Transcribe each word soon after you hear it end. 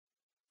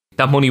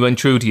That money went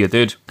through to you,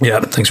 did?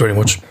 Yeah, thanks very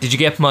much. Did you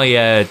get my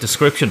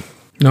description?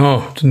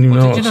 No, didn't even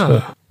know. Did you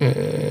not?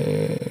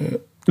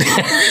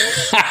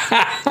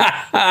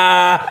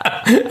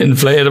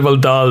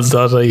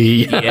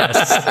 Inflatablедolls.ie.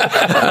 Yes.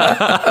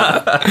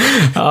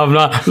 I'm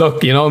not.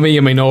 Look, you know me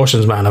and my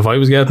notions, man. If I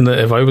was getting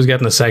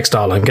a sex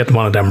doll, I'm getting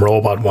one of them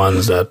robot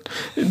ones that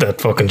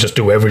fucking just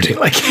do everything.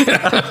 Like,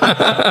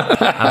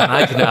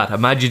 imagine that.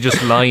 Imagine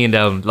just lying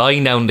down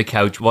on the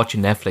couch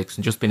watching Netflix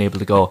and just being able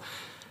to go,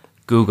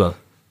 Google,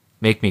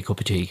 make me a cup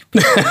of tea.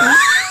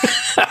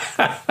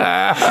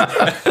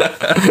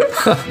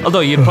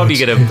 Although you'd probably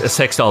get a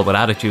sex doll with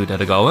attitude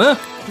that'd go,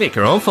 make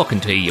your own fucking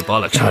tea, you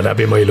bollocks. That'd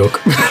be my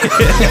look.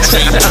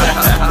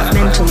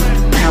 Mental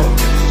health.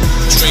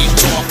 Straight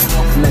talk.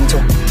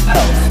 Mental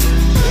health.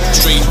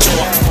 Straight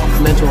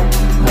talk. Mental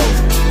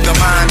health. The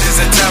mind is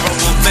a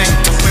terrible thing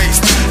to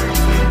waste.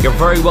 You're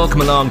very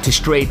welcome along to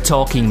Straight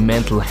Talking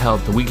Mental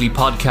Health, the weekly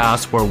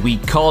podcast where we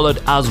call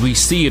it as we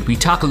see it. We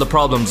tackle the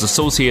problems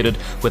associated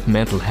with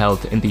mental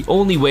health in the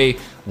only way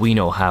we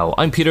know how.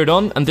 I'm Peter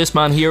Dunn, and this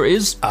man here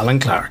is Alan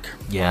Clark.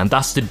 Yeah, and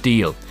that's the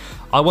deal.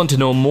 I want to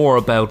know more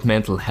about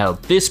mental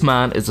health. This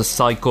man is a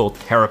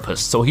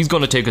psychotherapist, so he's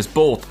going to take us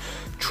both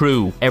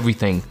through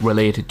everything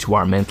related to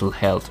our mental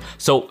health.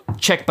 So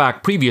check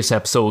back previous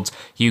episodes.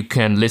 You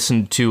can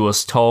listen to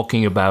us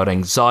talking about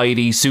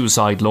anxiety,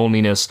 suicide,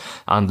 loneliness,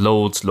 and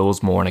loads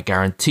more. And I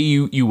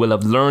guarantee you will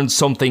have learned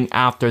something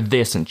after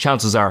this, and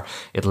chances are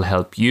it'll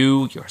help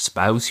you, your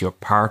spouse, your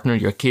partner,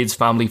 your kids,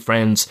 family,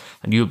 friends,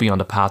 and you'll be on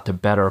the path to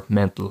better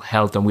mental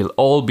health, and we'll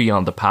all be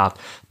on the path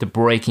to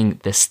breaking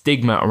the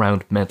stigma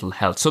around mental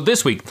health. So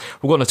this week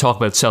we're going to talk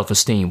about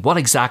self-esteem. What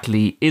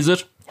exactly is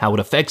it? How it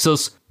affects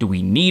us, do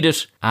we need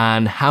it,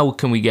 and how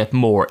can we get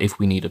more if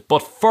we need it?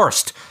 But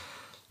first,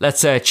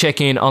 let's check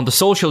in on the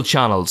social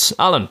channels.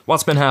 Alan,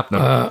 what's been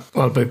happening?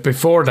 But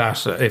before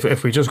that,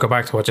 if we just go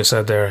back to what you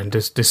said there, and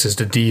this is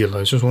the deal, I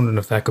was just wondering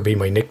if that could be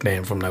my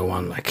nickname from now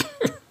on. Like,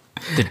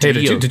 the deal.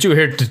 Hey, did you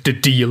hear the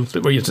deal?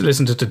 Where you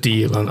listen to the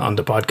deal on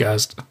the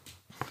podcast?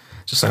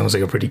 Just sounds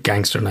like a pretty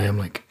gangster name.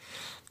 Like,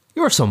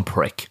 you're some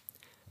prick.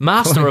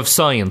 Master of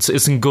Science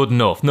isn't good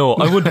enough. No,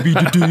 I want to be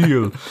the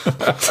deal.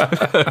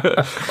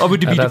 I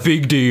want to be the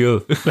big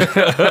deal.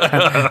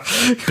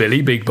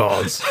 Billy Big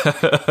Balls.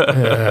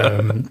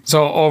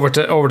 So over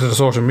to the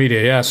social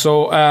media, yeah.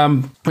 So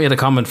we had a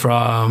comment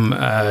from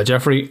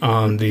Jeffrey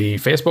on the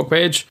Facebook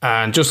page,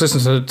 and just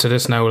listen to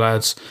this now,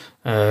 lads.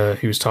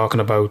 He was talking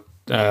about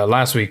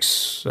last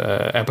week's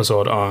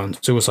episode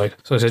on suicide.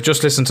 So I said,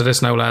 just listen to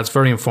this now, lads.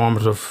 Very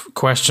informative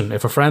question.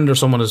 If a friend or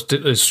someone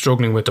is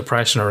struggling with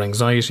depression or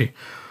anxiety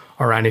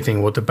or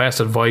anything, would the best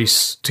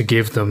advice to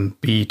give them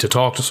be to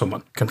talk to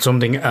someone? Can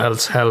something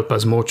else help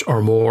as much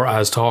or more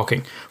as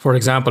talking? For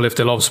example, if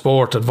they love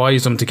sport,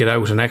 advise them to get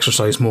out and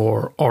exercise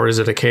more, or is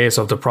it a case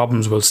of the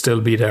problems will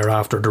still be there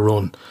after the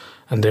run,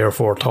 and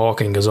therefore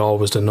talking is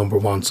always the number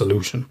one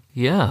solution?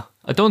 Yeah.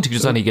 I don't think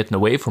there's any getting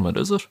away from it,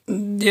 is it?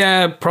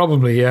 Yeah,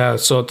 probably, yeah.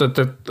 So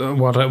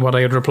what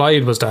I had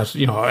replied was that,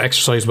 you know,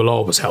 exercise will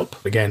always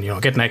help. Again, you know,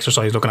 getting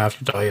exercise, looking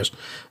after your diet,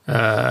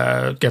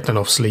 getting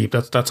enough sleep,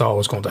 that's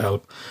always going to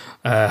help.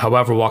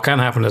 However, what can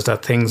happen is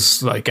that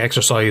things like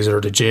exercise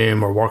or the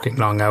gym or working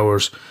long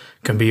hours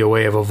can be a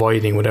way of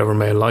avoiding whatever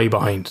may lie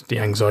behind the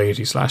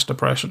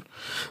anxiety/depression.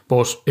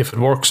 But if it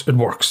works, it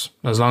works.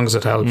 As long as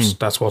it helps,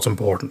 that's what's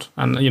important.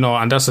 And, you know,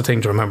 and that's the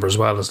thing to remember as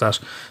well, is that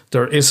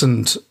there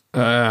isn't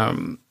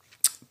a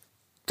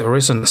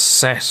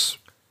set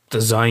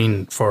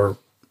design for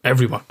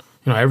everyone.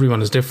 You know,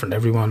 everyone is different.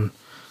 Everyone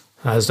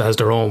has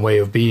their own way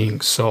of being.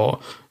 So,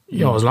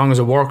 you know, as long as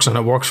it works and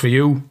it works for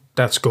you,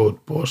 that's good.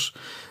 But,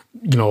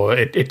 you know,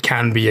 it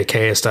can be a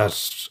case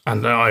that,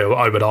 and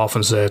I would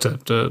often say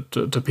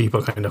to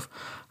people kind of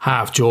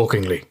half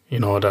jokingly, you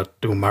know,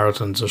 that do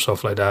marathons or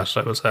stuff like that,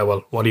 I would say,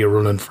 well, what are you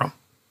running from?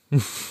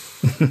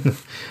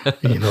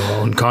 You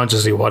know,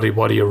 unconsciously, what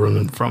are you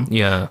running from?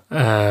 Yeah.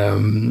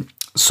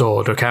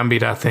 So there can be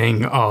that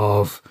thing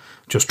of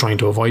just trying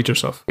to avoid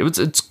yourself. It's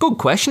a good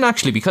question,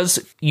 actually, because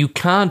you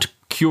can't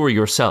cure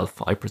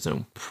yourself, I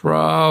presume.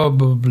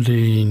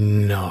 Probably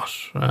not.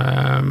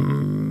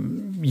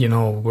 You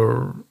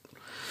know,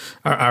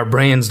 our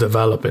brains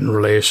develop in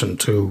relation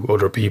to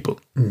other people,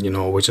 you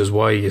know, which is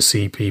why you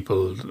see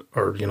people,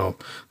 or, you know,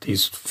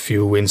 these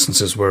few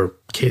instances where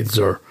kids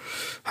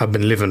have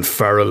been living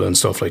feral and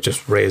stuff, like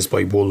just raised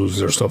by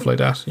wolves or stuff like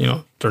that. You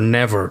know, they're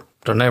never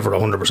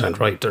 100%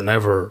 right. They're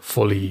never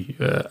fully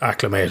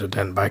acclimated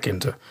then back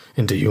into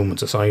human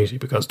society,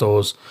 because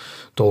those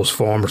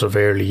formative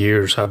early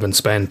years have been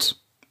spent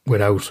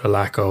without a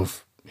lack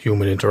of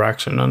human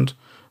interaction, and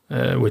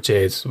which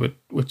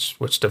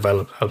helps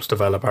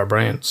develop our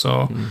brain.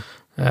 So,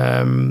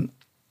 I mean,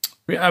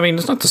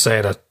 it's not to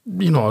say that,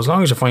 you know, as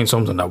long as you find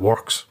something that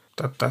works,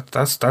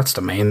 that's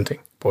the main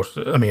thing. But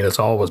I mean, it's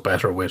always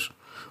better with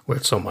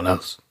someone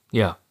else.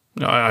 Yeah,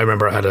 I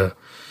remember I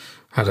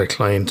had a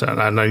client,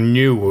 and I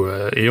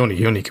knew he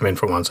only came in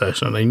for one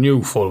session, and I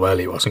knew full well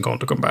he wasn't going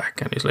to come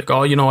back. And he's like,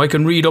 "Oh, you know, I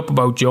can read up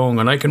about Jung,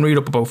 and I can read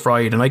up about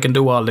Freud, and I can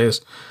do all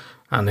this."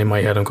 And in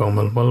my head, I'm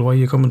going, well, why are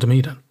you coming to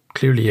me then?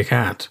 Clearly you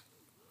can't.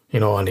 You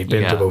know, and he'd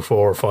been to about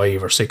 4 or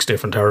 5 or 6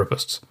 different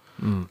therapists.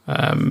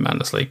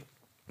 And it's like,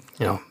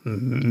 you know,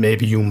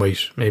 maybe you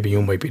might be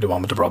the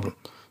one with the problem.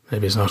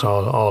 Maybe it's not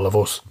all of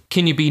us.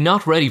 Can you be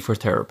not ready for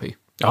therapy?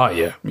 Oh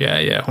yeah,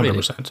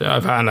 100%.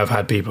 I've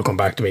had people come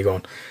back to me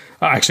going.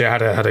 Actually,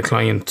 I had a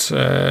client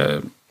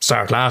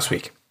start last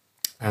week,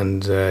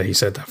 and he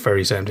said that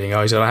very same thing.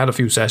 He said I had a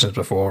few sessions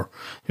before.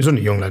 He was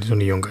only a young lad. He's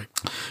only a young guy.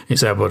 He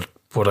said,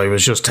 but I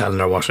was just telling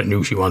her what I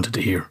knew she wanted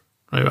to hear.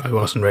 I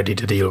wasn't ready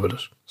to deal with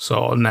it.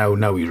 So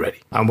now he's ready.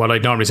 And what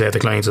I'd normally say to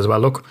clients is, well,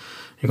 look,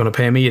 you're going to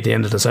pay me at the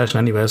end of the session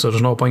anyway, so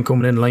there's no point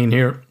coming in line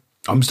here.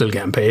 I'm still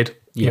getting paid.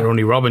 You're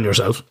only robbing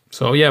yourself.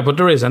 So yeah, but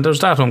there's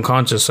that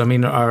unconscious. I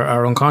mean,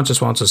 our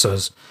unconscious wants us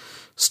as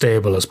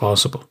stable as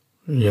possible.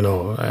 You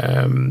know,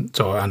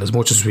 so, and as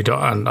much as we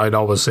don't, and I'd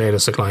always say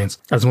this to clients,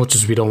 as much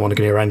as we don't want to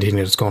get near anything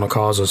that's going to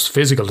cause us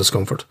physical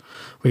discomfort,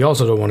 we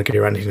also don't want to get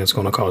near anything that's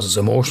going to cause us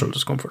emotional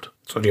discomfort.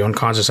 So the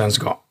unconscious tends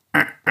to go,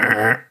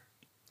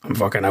 I'm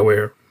fucking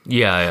aware.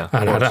 Yeah.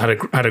 And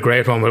had a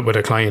great one with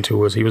a client he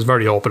was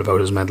very open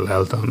about his mental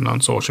health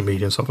on social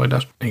media and stuff like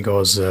that. He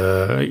goes,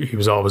 he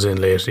was always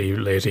in late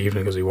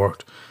evening because he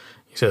worked.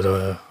 He said,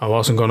 I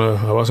wasn't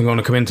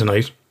gonna come in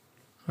tonight.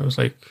 I was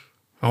like,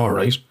 all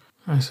right.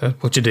 I said,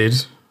 but you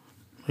did.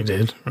 I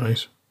did,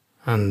 right?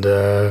 And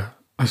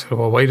I said,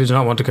 well, why did you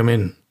not want to come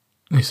in?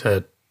 He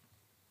said,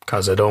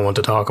 because I don't want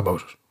to talk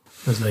about it.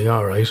 I was like,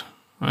 all right.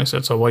 I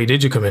said, so why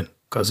did you come in?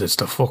 Because it's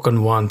the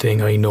fucking one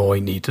thing I know I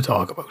need to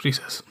talk about, he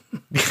says.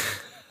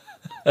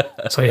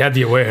 So he had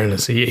the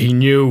awareness. He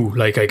knew,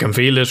 like, I can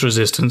feel this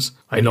resistance.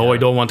 I know I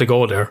don't want to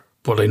go there,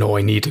 but I know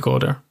I need to go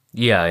there.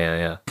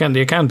 Yeah.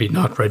 You can be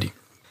not ready.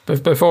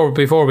 Before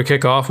we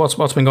kick off,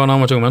 what's been going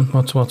on with you, man?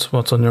 What's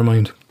on your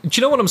mind? Do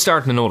you know what I'm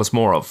starting to notice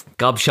more of?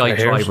 Gobshite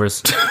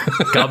drivers.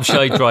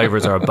 Gobshite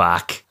drivers are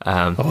back.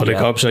 The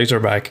gobshites are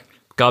back.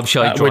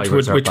 Gobshite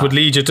drivers are which back. would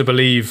lead you to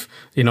believe,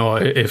 you know,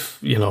 if,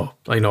 you know,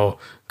 I know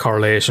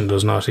correlation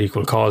does not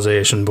equal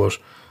causation, but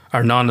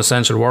are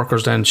non-essential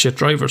workers then shit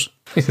drivers?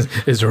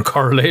 Is there a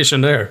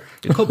correlation there?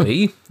 It could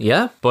be,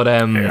 yeah. But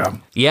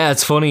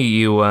it's funny.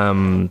 You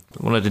one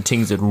of the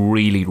things that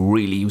really,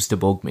 really used to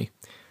bug me: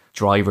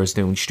 drivers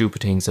doing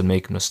stupid things and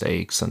making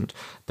mistakes, and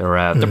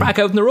they're back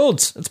out on the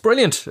roads. It's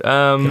brilliant.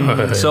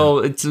 So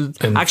it's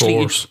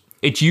actually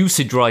it used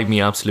to drive me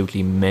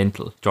absolutely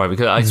mental driving,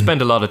 because I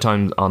spend a lot of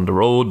time on the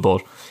road,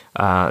 but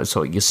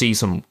so you see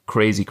some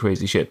crazy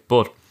shit.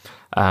 But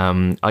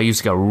I used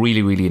to get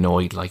really, really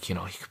annoyed. Like, you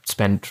know, you could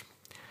spend,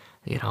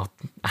 you know,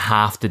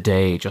 half the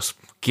day just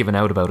giving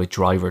out about a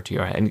driver to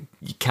your head, and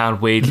you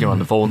can't wait till you're on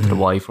the phone to the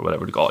wife or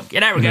whatever to go, you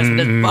never guess what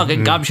this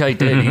fucking gobshite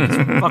did. He's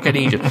fucking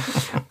Egypt.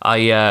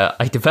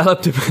 I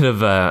developed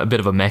a bit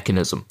of a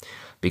mechanism,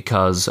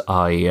 because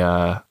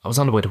I was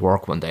on the way to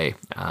work one day,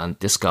 and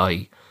this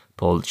guy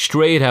pulled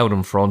straight out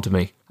in front of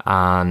me,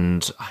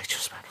 and I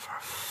just went, for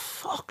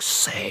fuck's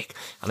sake.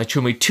 And I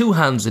threw my 2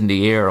 hands in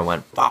the air and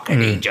went,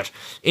 fucking Egypt,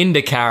 in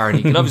the car. And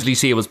you can obviously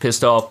see I was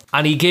pissed off.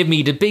 And he gave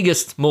me the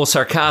biggest, most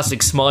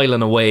sarcastic smile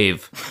and a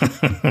wave.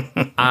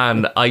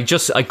 And I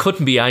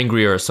couldn't be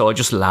angrier, so I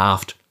just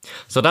laughed.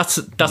 So that's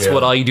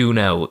what I do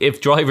now.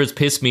 If drivers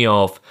piss me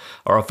off,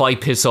 or if I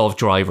piss off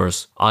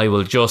drivers, I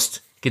will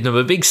just give them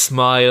a big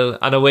smile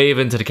and a wave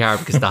into the car,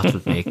 because that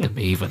will make them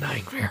even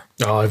angrier.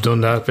 Oh, I've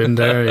done that, been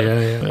there,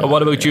 yeah. And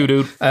what about you,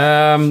 dude?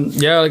 Yeah,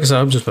 like I said,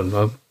 I've just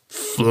been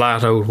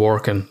flat out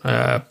working,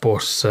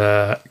 but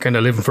kind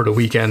of living for the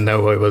weekend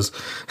now. I was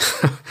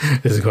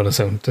this is going to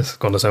sound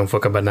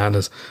fucking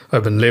bananas.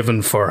 I've been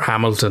living for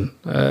Hamilton,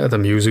 the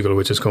musical,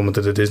 which is coming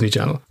to the Disney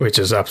Channel, which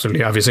is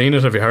absolutely. Have you seen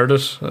it? Have you heard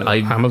it?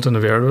 Hamilton,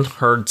 have you heard of it?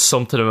 Heard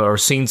something or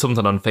seen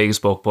something on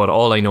Facebook, but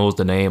all I know is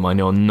the name. I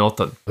know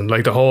nothing. And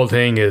like the whole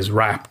thing is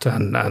rapped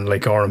and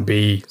like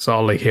R&B. It's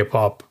all like hip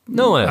hop.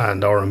 No way.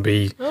 And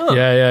R&B. Oh.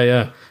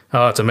 Yeah.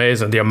 Oh, it's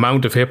amazing. The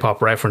amount of hip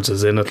hop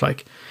references in it,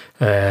 like.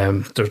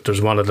 There's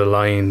one of the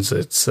lines.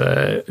 It's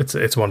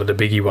one of the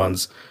Biggie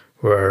ones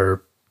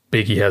where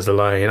Biggie has the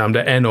line, "I'm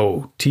the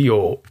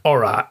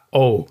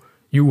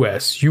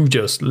NOTORIOUS. You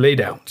just lay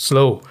down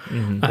slow."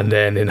 And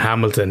then in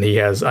Hamilton he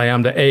has, "I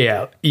am the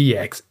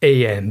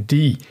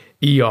ALEXANDER.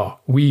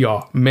 We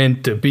are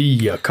meant to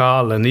be a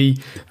colony."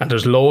 And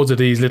there's loads of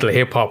these little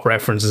hip hop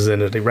references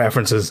in it. He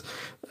references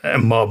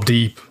Mobb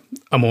Deep.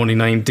 "I'm only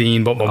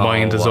 19, but my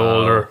mind is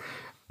older."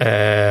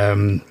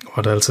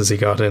 What else has he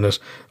got in it?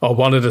 Oh,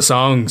 one of the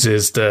songs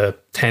is the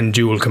 10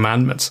 Jewel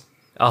Commandments.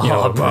 Oh, you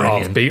know,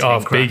 brilliant.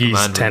 Of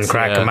Biggie's 10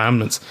 Crack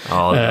Commandments.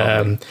 Oh,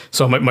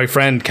 so my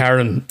friend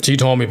Karen, she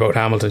told me about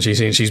Hamilton.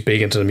 She's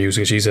big into the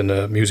music. She's in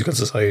the musical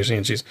society,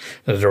 and she's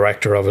the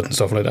director of it and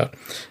stuff like that.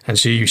 And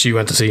she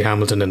went to see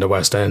Hamilton in the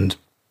West End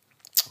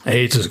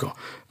ages ago,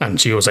 and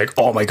she was like,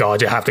 "Oh my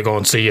God, you have to go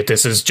and see it.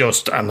 This is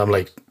just..." And I'm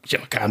like,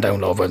 "Yeah, calm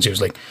down, love." And she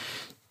was like,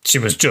 she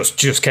was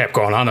just kept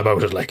going on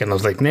about it, like, and I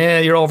was like, "Nah,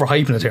 you're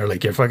overhyping it here.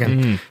 Like, you're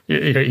fucking,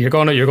 you're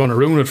gonna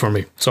ruin it for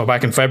me." So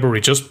back in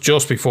February,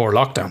 just before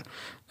lockdown,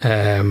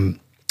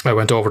 I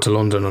went over to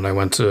London, and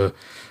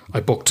I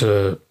booked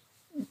a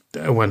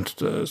went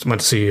to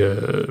see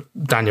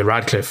Daniel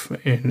Radcliffe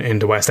in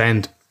the West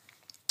End,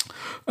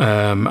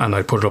 and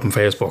I put it up on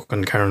Facebook,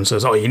 and Karen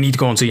says, "Oh, you need to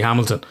go and see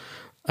Hamilton,"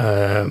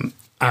 and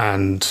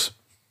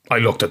I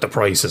looked at the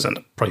prices, and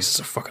the prices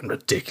are fucking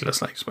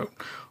ridiculous. Like, it's about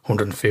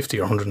 150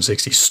 or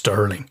 160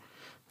 sterling.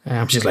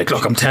 She's like,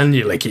 "Look, I'm telling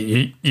you, like,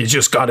 you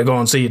just got to go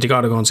and see it. You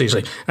got to go and see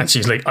it." And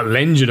she's like, "I'll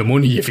lend you the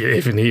money if you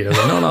need it." I was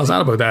like, no, it's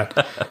not about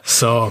that.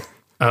 So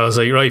I was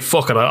like, right,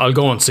 fuck it, I'll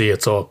go and see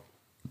it. So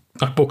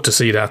I booked to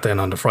see that then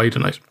on the Friday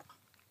night.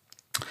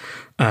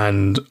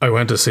 And I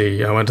went to see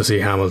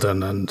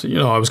Hamilton, and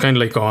I was kind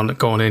of like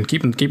going in,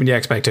 keeping the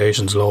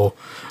expectations low.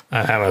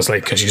 And I was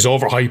like, because she's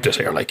overhyped it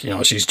here, like,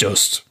 she's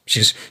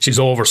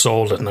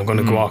oversold it, and I'm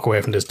going to walk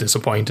away from this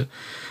disappointed.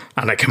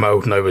 And I came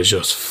out and I was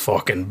just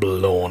fucking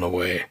blown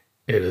away.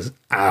 It is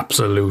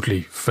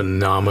absolutely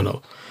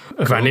phenomenal.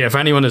 If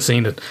anyone has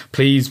seen it,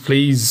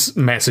 please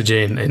message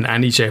in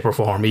any shape or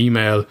form,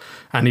 email,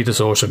 any of the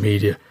social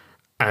media,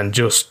 and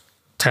just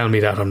tell me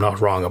that I'm not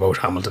wrong about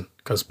Hamilton.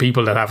 Because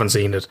people that haven't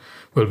seen it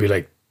will be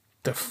like,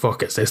 the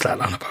fuck is this lad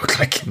on about?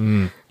 Like,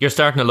 You're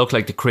starting to look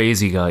like the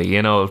crazy guy,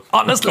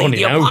 Honestly, Only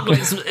the now.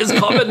 apocalypse is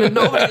coming and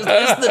nobody's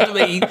listening to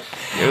me.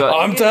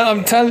 I'm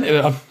telling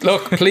you,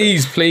 look,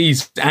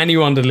 please,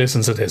 anyone that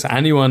listens to this,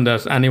 anyone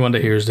that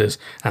hears this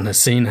and has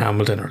seen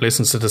Hamilton or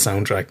listens to the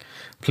soundtrack,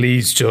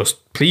 please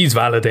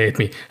validate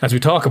me. As we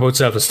talk about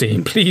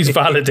self-esteem, please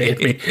validate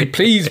me.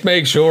 Please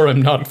make sure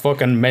I'm not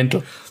fucking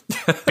mental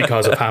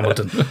because of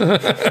Hamilton.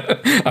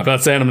 I'm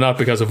not saying I'm not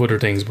because of other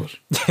things, but...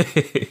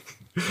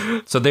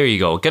 So there you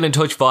go. Get in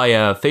touch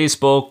via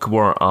Facebook.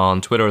 We're on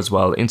Twitter as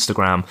well,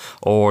 Instagram,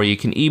 or you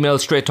can email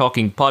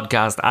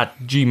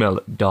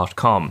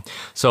straighttalkingpodcast@gmail.com.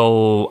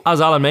 So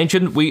as Alan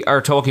mentioned, we are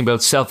talking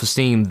about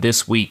self-esteem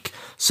this week.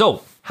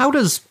 So how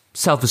does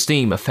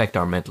self-esteem affect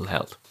our mental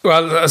health?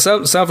 Well,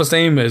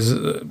 self-esteem is,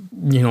 it's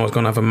going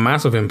to have a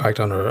massive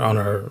impact on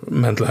our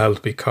mental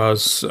health,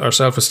 because our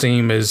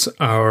self-esteem is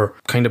our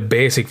kind of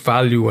basic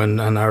value and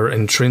our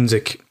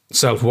intrinsic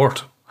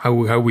self-worth.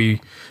 How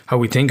we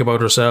think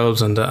about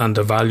ourselves and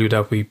the value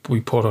that we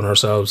put on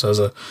ourselves as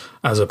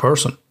a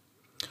person.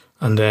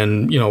 And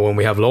then, when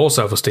we have low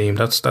self-esteem,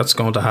 that's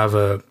going to have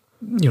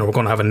we're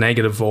going to have a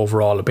negative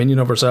overall opinion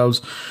of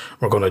ourselves.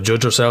 We're going to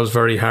judge ourselves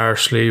very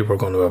harshly. We're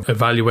going to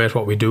evaluate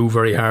what we do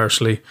very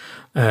harshly.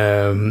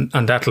 And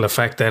that'll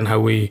affect then how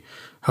we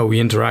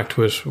interact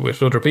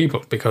with other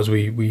people, because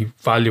we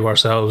value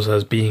ourselves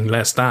as being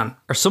less than.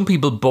 Are some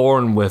people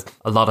born with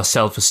a lot of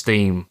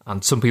self-esteem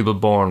and some people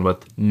born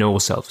with no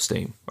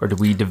self-esteem? Or do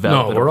we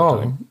develop it over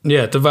time?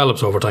 Yeah, it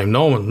develops over time.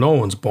 No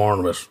one's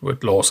born with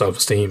low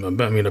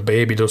self-esteem. I mean, a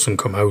baby doesn't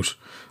come out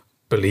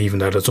believing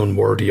that it's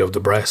unworthy of the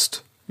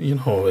breast.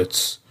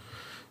 It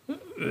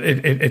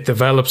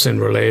develops in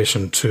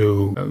relation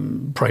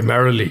to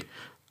primarily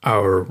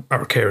our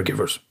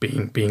caregivers,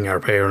 being our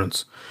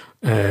parents.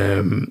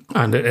 And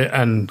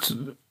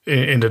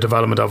in the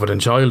development of it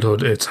in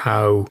childhood, it's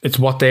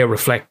what they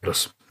reflect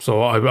us.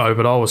 So I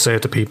would always say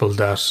to people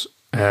that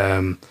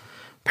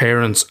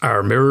parents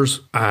are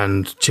mirrors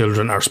and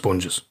children are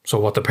sponges. So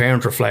what the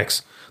parent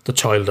reflects, the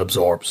child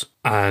absorbs.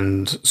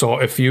 And so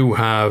if you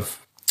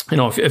have,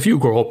 if you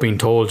grow up being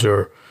told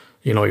you're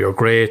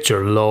great,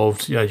 you're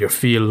loved, you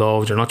feel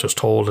loved, you're not just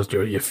told it,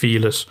 you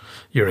feel it,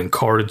 you're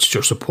encouraged,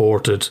 you're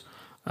supported,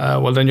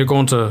 well then you're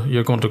going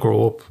to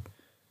grow up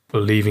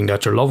believing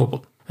that you're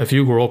lovable. If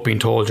you grow up being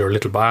told you're a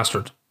little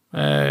bastard,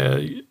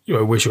 I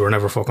wish you were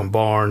never fucking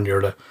born,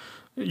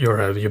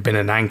 you've been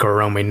an anchor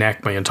around my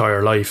neck my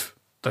entire life,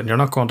 then you're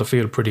not going to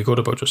feel pretty good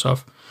about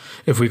yourself.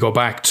 If we go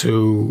back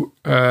to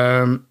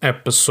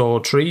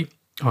episode 3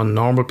 on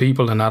normal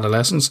people and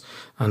adolescence,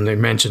 and they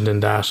mentioned in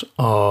that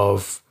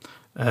of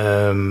what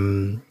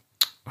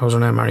was her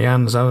name,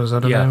 Marianne? Is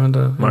that her name in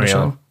the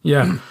show?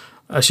 Yeah.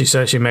 She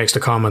says, she makes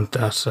the comment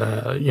that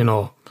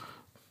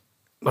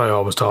I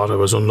always thought I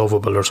was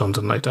unlovable or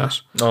something like that.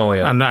 Oh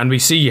yeah. And we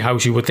see how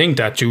she would think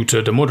that due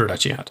to the mother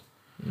that she had.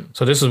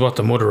 So this is what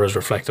the mother has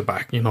reflected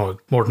back, more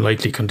than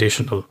likely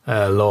conditional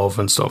love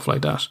and stuff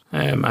like that.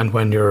 And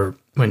when you're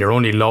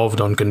only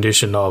loved on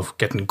condition of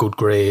getting good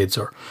grades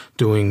or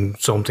doing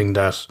something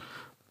that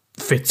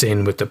fits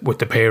in with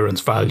the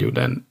parents' value,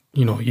 then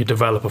you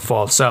develop a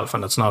false self,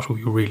 and it's not who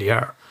you really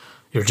are.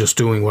 You're just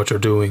doing what you're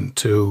doing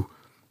to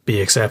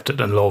be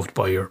accepted and loved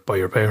by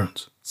your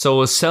parents.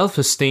 So is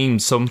self-esteem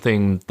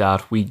something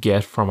that we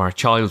get from our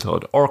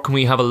childhood, or can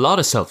we have a lot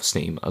of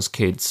self-esteem as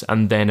kids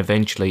and then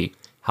eventually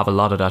have a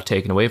lot of that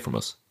taken away from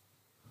us?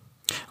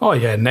 Oh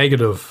yeah,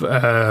 negative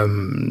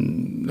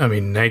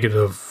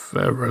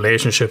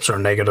relationships or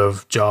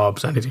negative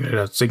jobs, anything like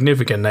that,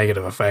 significant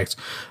negative effects.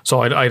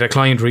 So I had a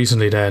client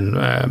recently then,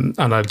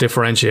 and I'll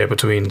differentiate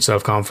between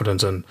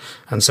self-confidence and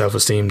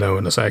self-esteem now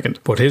in a second.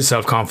 But his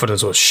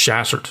self-confidence was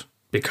shattered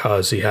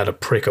because he had a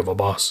prick of a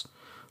boss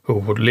who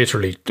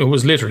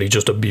was literally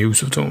just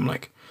abusive to him,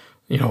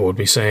 would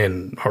be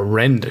saying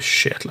horrendous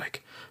shit,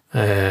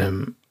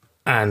 and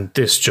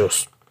this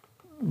just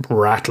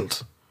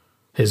rattled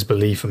his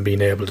belief in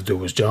being able to do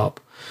his job.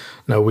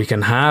 Now, we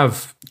can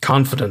have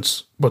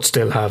confidence but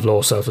still have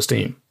low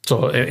self-esteem.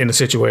 So in a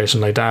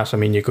situation like that, I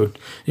mean, you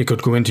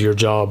could go into your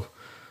job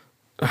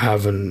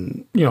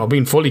having,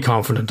 being fully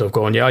confident of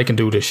going, yeah, I can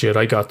do this shit,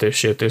 I got this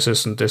shit, this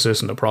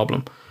isn't a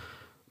problem,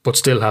 but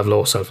still have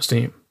low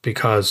self-esteem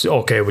because,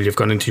 okay, well, you've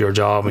gone into your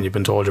job and you've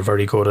been told you're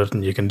very good at it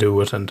and you can do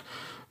it, and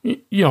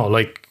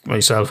like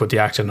myself with the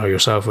acting or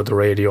yourself with the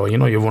radio,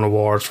 you've won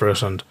awards for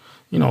it, and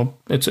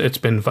it's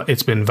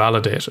been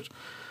validated,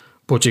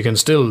 but you can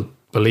still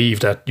believe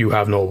that you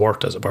have no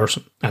worth as a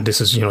person. And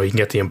this is, you can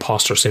get the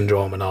imposter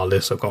syndrome and all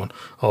this of going,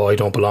 oh, I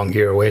don't belong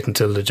here, wait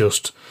until they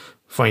just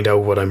find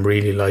out what I'm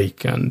really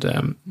like, and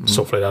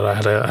stuff like that.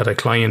 I had a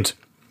client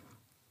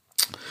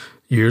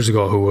years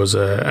ago who was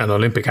an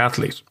Olympic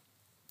athlete,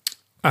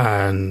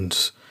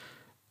 and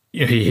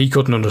he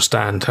couldn't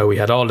understand how he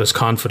had all this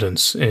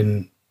confidence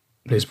in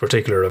his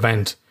particular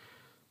event,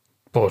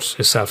 but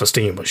his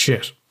self-esteem was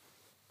shit.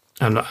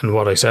 And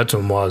what I said to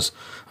him was,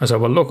 I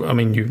said, well, look, I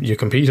mean, you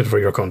competed for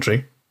your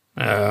country.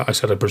 I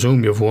said, I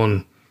presume you've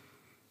won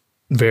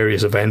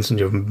various events and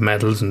you have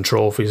medals and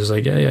trophies. He's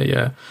like,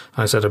 yeah.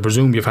 I said, I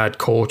presume you've had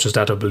coaches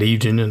that have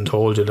believed in you and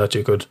told you that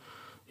you could,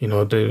 he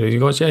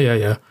goes,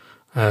 yeah.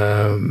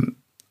 And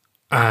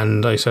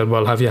I said,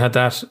 well, have you had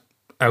that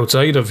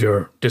outside of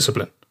your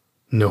discipline?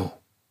 No.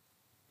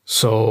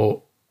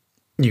 So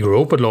you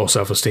grew up with low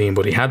self-esteem,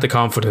 but he had the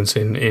confidence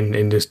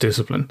in this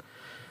discipline.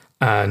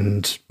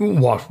 And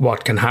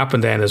what can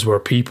happen then is where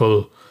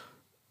people,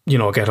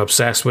 get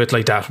obsessed with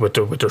like that with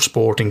their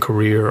sporting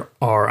career,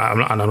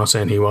 and I'm not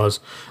saying he was,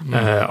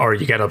 or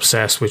you get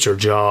obsessed with your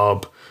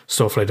job,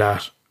 stuff like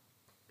that.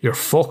 You're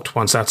fucked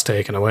once that's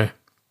taken away,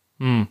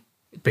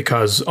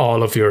 because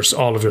all of your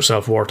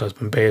self-worth has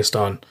been based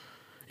on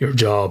your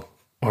job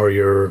or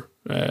your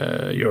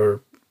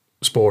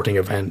sporting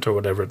event or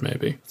whatever it may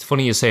be. It's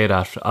funny you say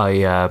that.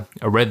 I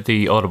read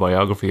the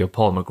autobiography of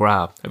Paul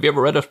McGrath. Have you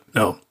ever read it?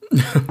 No.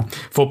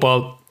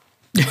 Football.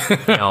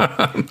 No.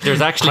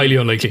 There's actually highly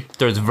unlikely.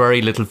 There's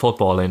very little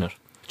football in it.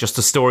 Just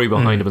the story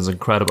behind him is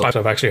incredible.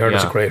 I've actually heard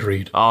it's a great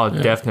read. Oh,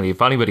 definitely.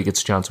 If anybody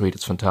gets a chance to read it,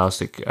 it's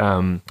fantastic.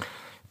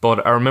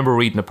 But I remember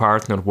reading a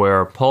part in it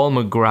where Paul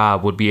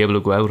McGrath would be able to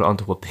go out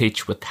onto a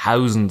pitch with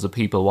thousands of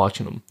people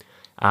watching him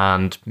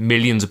and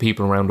millions of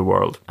people around the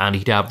world, and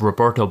he'd have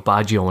Roberto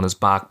Baggio in his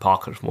back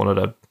pocket, one of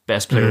the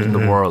best players in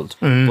the world.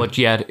 But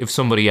yet, if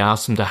somebody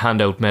asked him to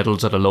hand out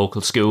medals at a local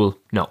school,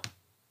 no,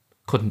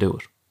 couldn't do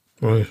it.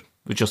 Right.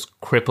 We're just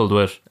crippled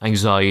with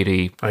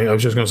anxiety. I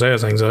was just going to say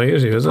it's anxiety,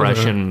 isn't it?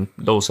 Depression,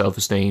 low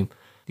self-esteem.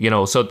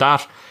 So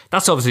that's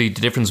obviously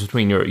the difference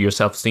between your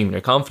self-esteem and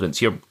your confidence.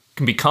 You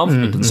can be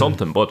confident in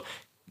something, but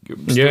you're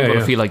still going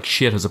to feel like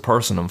shit as a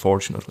person,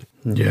 unfortunately.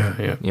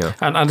 Yeah.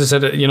 And as I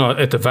said,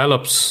 it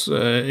develops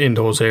in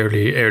those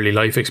early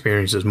life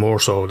experiences more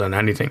so than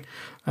anything.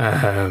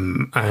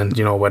 And,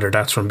 whether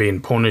that's from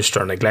being punished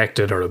or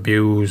neglected or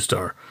abused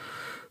or,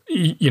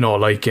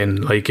 like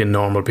in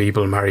Normal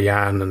People,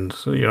 Marianne and,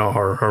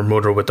 her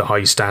mother with the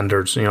high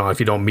standards, if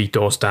you don't meet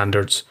those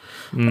standards,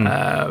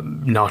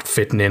 not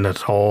fitting in at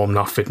home,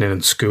 not fitting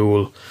in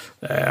school,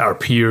 our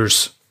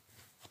peers,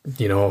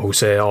 who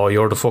say, oh,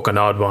 you're the fucking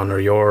odd one, or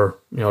you're,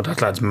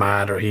 that lad's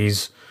mad, or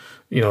he's,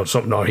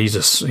 something, or he's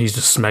the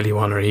smelly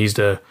one, or he's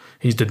the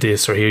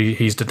this, or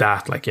he's the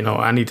that, like,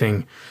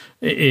 anything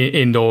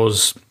in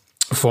those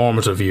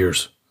formative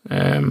years.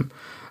 And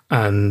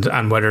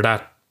whether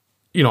that,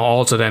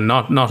 also then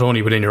not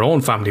only within your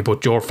own family,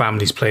 but your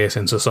family's place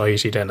in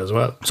society then as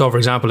well. So, for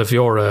example, if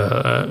you're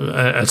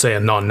let's say a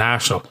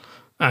non-national,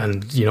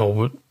 and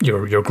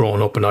you're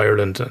growing up in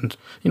Ireland, and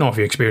if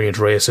you experience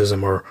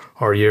racism,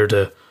 or you're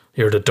the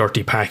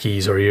dirty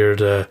packies, or you're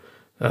the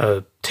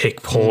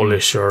thick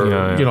Polish, or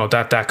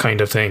that kind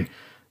of thing,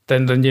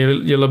 then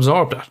you'll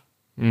absorb that,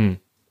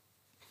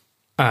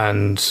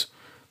 and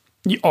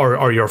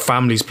or your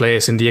family's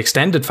place in the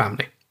extended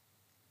family.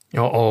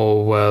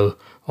 Oh well,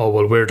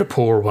 we're the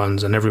poor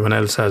ones, and everyone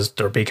else has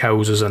their big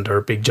houses and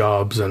their big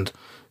jobs, and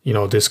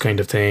this kind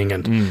of thing,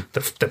 and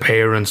the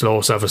parents'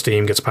 low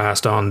self-esteem gets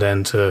passed on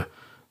to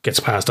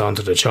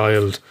the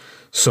child.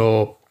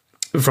 So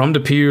from the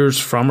peers,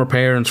 from our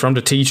parents, from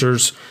the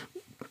teachers,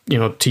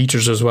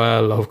 teachers as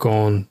well, of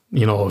going,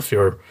 if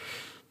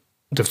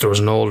there was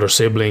an older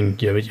sibling,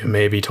 you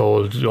may be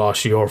told, oh,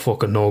 you're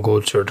fucking no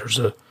good, sure,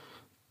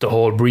 the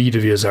whole breed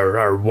of yous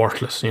are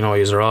worthless,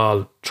 yous are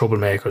all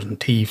troublemakers and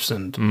thieves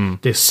and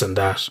this and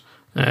that.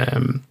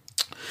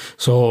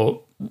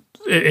 So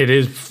it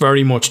is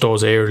very much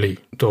those early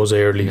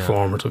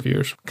formative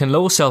years. Can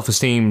low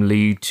self-esteem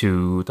lead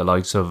to the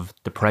likes of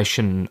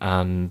depression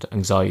and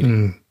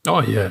anxiety?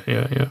 Oh yeah.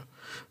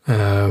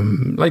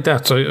 Like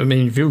that. So I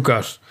mean, if you've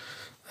got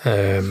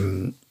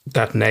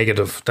that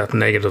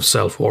negative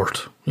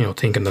self-worth,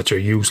 thinking that you're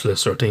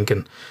useless, or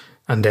thinking,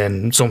 and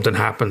then something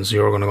happens,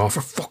 you're going to go,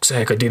 for fuck's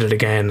sake, I did it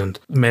again and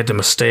made the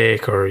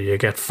mistake, or you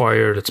get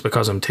fired, it's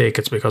because I'm thick,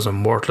 it's because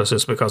I'm worthless,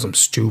 it's because I'm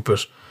stupid.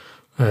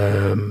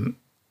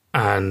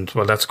 And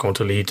well, that's going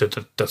to lead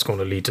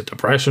to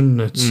depression.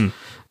 It's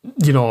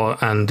you know,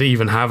 and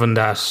even having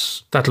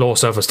that low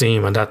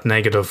self-esteem and that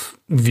negative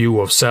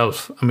view of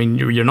self. I mean,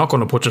 you're not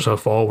going to put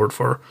yourself forward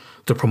for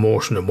the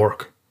promotion in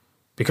work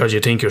because you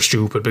think you're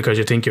stupid, because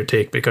you think you're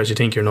thick, because you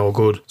think you're no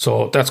good.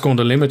 So that's going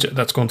to limit you.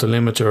 That's going to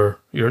limit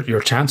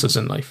your chances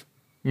in life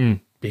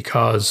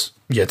because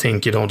you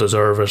think you don't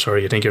deserve it, or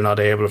you think you're not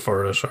able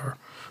for it, or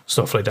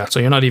stuff like that. So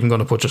you're not even going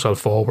to put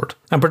yourself forward.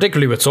 And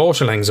particularly with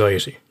social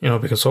anxiety, you know,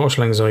 because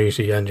social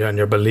anxiety and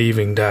you're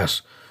believing that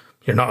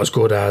you're not as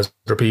good as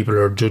other people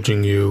are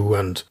judging you,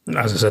 and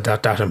as I said,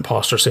 that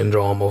imposter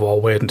syndrome of, oh,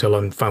 wait until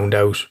I'm found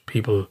out.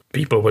 People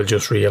will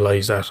just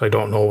realise that I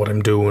don't know what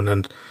I'm doing,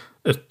 and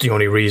the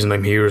only reason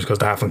I'm here is because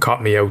they haven't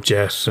caught me out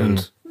yet,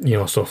 and you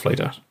know, stuff like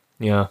that.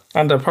 Yeah.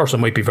 And the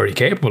person might be very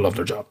capable of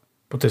their job,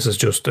 but this is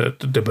just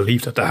the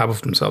belief that they have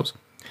of themselves.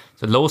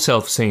 So low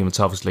self-esteem, it's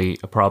obviously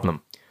a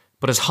problem.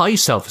 But is high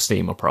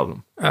self-esteem a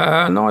problem?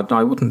 No,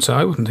 I wouldn't say.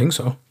 I wouldn't think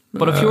so.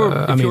 But if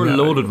you're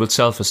loaded with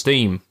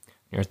self-esteem,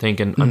 you're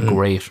thinking, I'm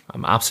great,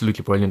 I'm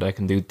absolutely brilliant, I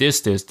can do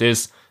this.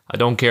 I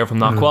don't care if I'm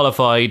not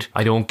qualified.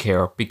 I don't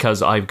care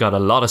because I've got a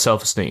lot of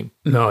self-esteem.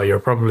 No, you're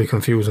probably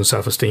confusing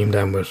self-esteem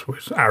then with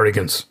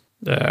arrogance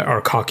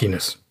or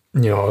cockiness.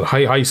 You know,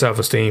 high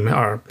self-esteem,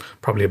 or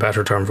probably a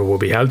better term for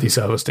would be healthy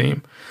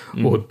self-esteem,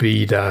 would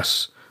be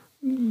that,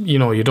 you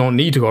know, you don't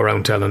need to go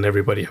around telling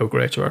everybody how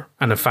great you are.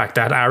 And in fact,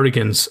 that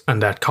arrogance and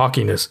that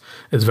cockiness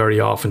is very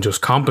often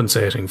just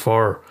compensating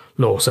for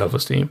low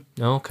self-esteem.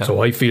 Okay.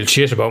 So I feel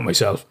shit about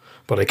myself,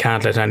 but I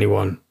can't let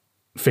anyone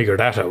figure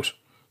that out.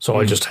 So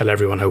I just tell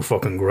everyone how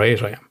fucking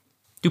great I am.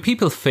 Do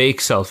people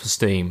fake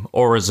self-esteem,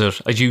 or is it,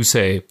 as you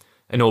say,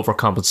 an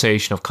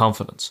overcompensation of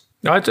confidence?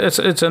 It's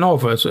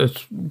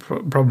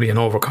probably an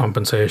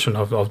overcompensation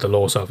of the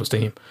low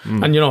self-esteem.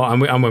 And, you know,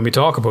 and when we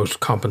talk about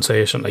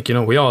compensation, like, you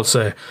know, we all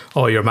say,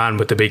 oh, your man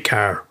with the big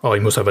car, oh, he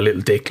must have a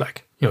little dick,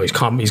 like, you know,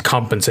 he's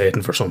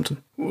compensating for something.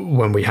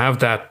 When we have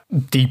that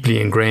deeply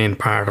ingrained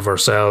part of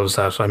ourselves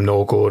that I'm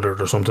no good, or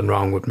there's something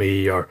wrong with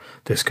me, or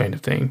this kind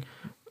of thing,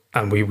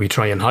 and we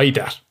try and hide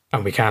that,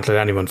 and we can't let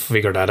anyone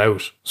figure that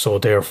out. So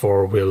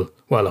therefore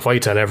if I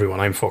tell everyone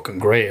I'm fucking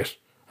great,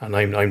 and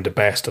I'm the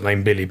best, and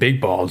I'm Billy Big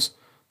Balls,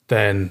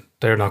 then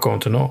they're not going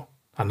to know.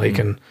 And I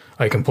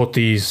can put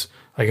these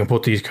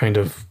kind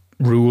of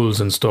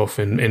rules and stuff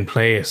in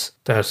place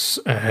that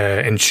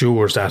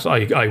ensures that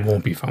I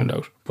won't be found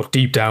out. But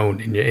deep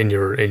down in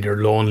your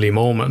lonely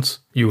moments,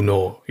 you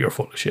know you're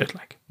full of shit.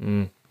 Like,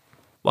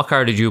 What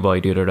car did you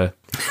buy the other day?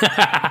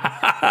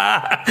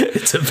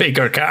 it's a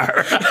bigger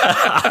car.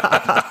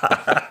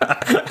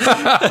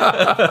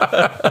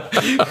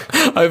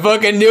 I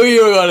fucking knew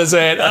you were going to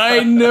say it. I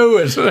knew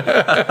it.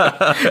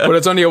 But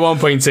it's only a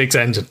 1.6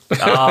 engine.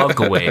 Oh,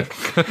 go away.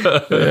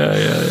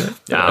 Yeah.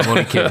 I'm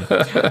only kidding.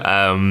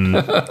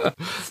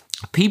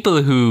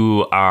 People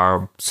who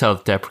are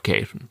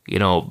self-deprecating, you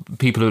know,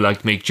 people who like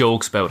to make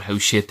jokes about how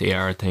shit they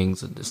are at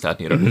things and this, that,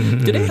 and the other,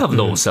 do they have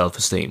low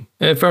self-esteem?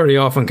 It very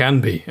often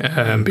can be,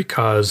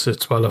 because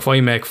it's, well, if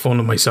I make fun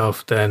of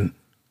myself, then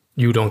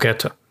you don't get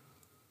to.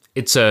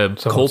 It's a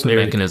coping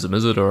mechanism,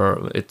 is it?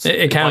 Or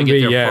it can be,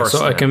 yeah.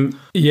 So I can,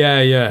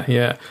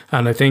 yeah.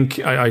 And I think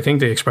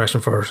the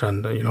expression for it,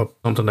 and you know,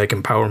 something like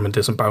empowerment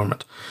is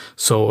empowerment.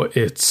 So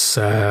it's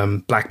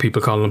black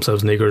people calling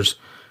themselves niggers,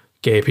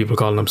 gay people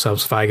calling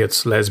themselves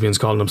faggots, lesbians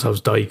calling themselves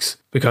dykes.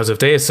 Because if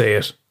they say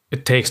it,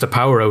 it takes the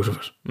power out of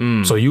it.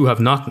 So you have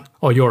nothing.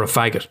 Oh, you're a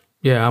faggot.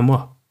 Yeah, I'm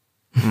what?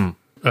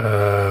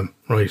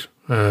 Right.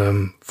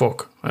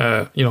 Fuck.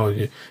 You know,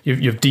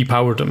 you've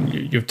depowered them.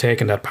 You've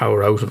taken that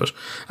power out of it.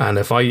 And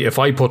if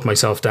I put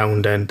myself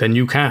down, then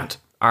you can't.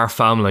 Our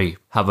family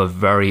have a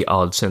very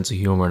odd sense of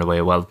humour in a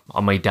way. Well,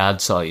 on my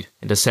dad's side,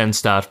 in the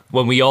sense that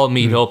when we all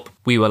meet up,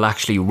 we will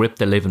actually rip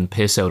the living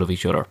piss out of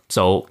each other.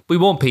 So we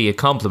won't pay you a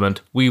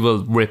compliment. We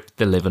will rip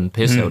the living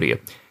piss out of you.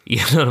 You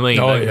know what I mean?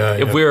 Oh, like, yeah,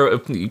 if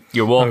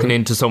you're walking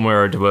into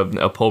somewhere, to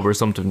a pub or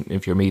something,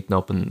 if you're meeting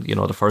up, and you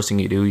know, the first thing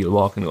you do, you'll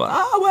walk and go,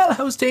 well,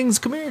 how's things?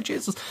 Come here,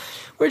 Jesus.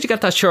 Where'd you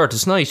get that shirt?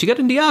 It's nice. You got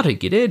it in the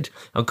attic. You did.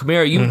 And come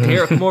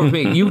here, come over to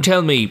me. You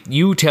tell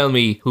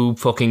me who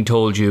fucking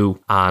told you,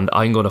 and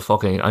I'm gonna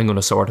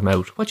sort him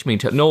out. What do you mean?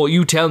 No,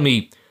 you tell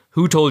me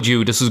who told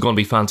you this is going to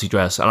be fancy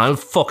dress, and I'll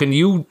fucking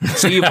you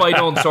see if I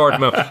don't sort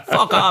him out.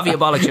 Fuck off, you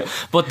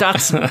bollock. But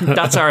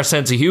that's our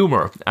sense of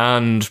humour,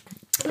 and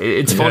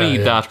it's funny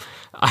that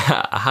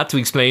I had to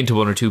explain to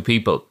one or two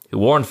people who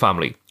weren't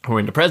family, who were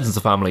in the presence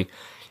of family,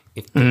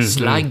 if they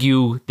slag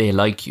you, they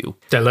like you.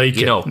 They like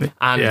you know,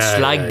 and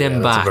slag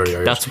them back.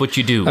 That's what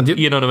you do.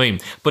 You know what I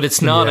mean? But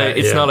it's not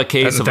not a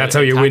case of that's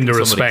how you win the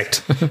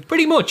respect.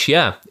 Pretty much,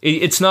 yeah.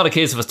 It's not a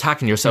case of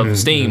attacking your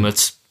self-esteem.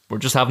 We're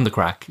just having the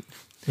crack.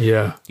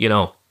 Yeah, you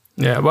know.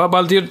 Yeah,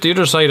 well, the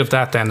other side of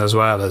that then as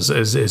well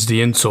is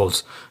the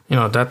insults. You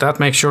know, that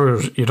makes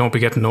sure you don't be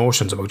getting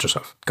notions about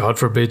yourself. God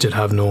forbid you'd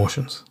have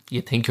notions.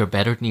 You think you're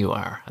better than you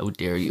are. How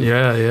dare you?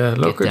 Yeah.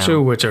 Look at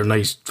you with your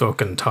nice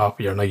fucking top,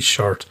 your nice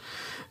shirt.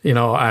 You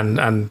know,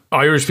 and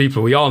Irish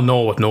people, we all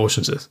know what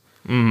notions is.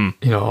 You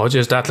know,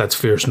 just athlete's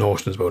fierce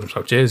notions about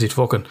himself. Jeez, he'd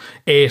fucking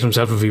ate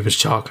himself if he was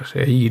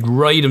chocolate. He'd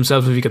ride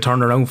himself if he could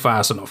turn around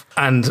fast enough.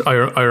 And I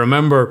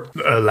remember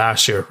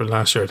last year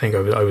I think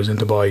I was in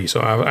Dubai.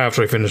 So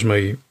after I finished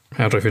my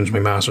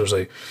masters,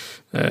 I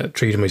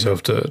treated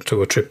myself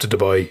to a trip to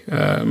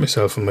Dubai.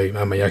 Myself and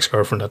my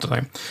ex-girlfriend at the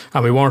time,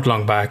 and we weren't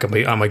long back.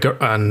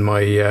 And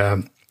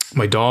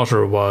my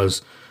daughter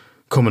was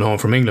coming home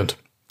from England,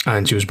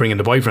 and she was bringing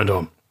the boyfriend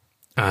home.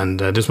 And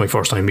this was my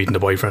first time meeting the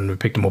boyfriend. We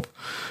picked him up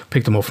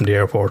from the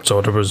airport.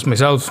 So there was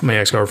myself, my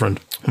ex-girlfriend,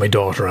 my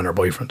daughter, and her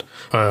boyfriend.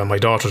 My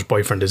daughter's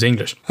boyfriend is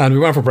English, and we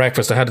went for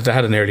breakfast. They had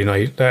an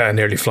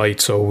early flight,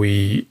 so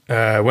we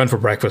went for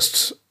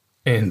breakfast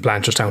in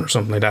Blanchardstown or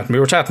something like that. And we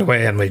were chatting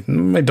away, and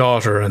my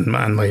daughter and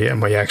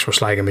my ex were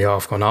slagging me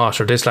off, going, "Oh,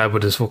 sure, this lad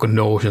with his fucking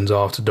notions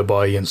off to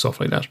Dubai and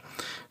stuff like that."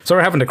 So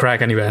we're having a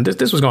crack anyway, and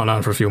this was going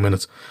on for a few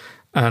minutes.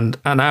 And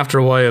after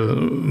a while,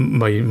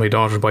 my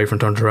daughter's boyfriend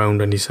turned around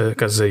and he said,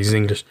 because he's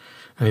English,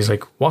 and he's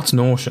like, "What's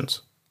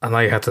notions?" And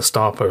I had to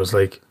stop. I was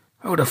like,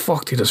 "How the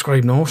fuck do you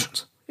describe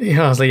notions?"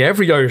 Yeah, I was like,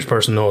 every Irish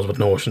person knows what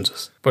notions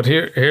is. But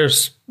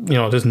here's, you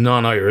know, this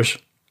non-Irish,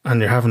 and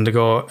you're having to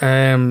go,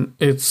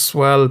 it's,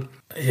 well,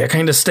 you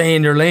kind of stay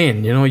in your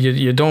lane, you know,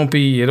 you don't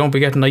be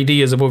getting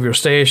ideas above your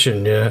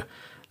station. Yeah.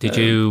 Did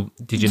you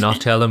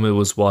not tell him it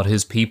was what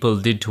his people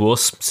did to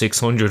us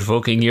 600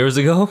 fucking years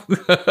ago?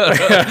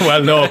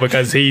 Well, no,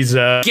 because he's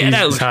out.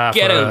 He's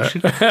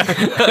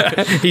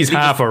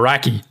half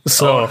Iraqi,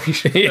 so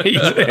he's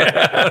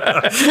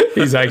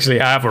actually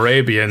half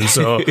Arabian.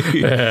 So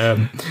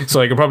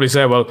I could probably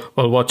say, well,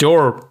 what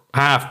your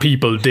half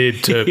people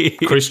did to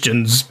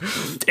Christians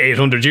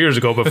 800 years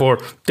ago before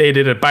they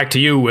did it back to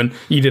you, and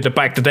you did it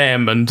back to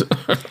them, and.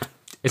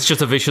 It's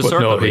just a vicious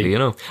circle, really, you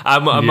know.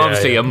 I'm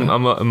obviously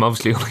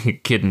only a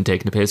kid and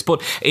taking the piss,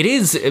 but it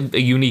is a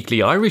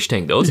uniquely Irish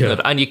thing, though, isn't it?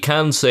 And you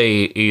can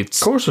say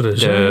it's, of course, it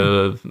is,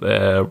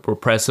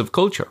 repressive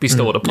culture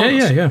bestowed upon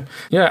us. Yeah.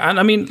 And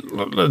I mean,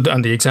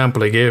 and the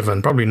example I gave,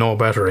 and probably no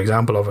better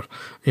example of it,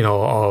 you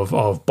know,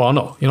 of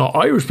Bono. You know,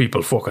 Irish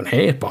people fucking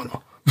hate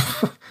Bono.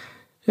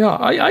 Yeah,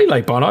 I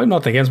like Bono. I'm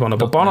not against Bono,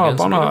 but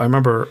Bono, I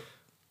remember.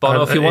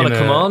 Bono, if you want to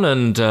come on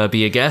and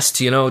be a guest,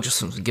 you know,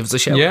 just give us a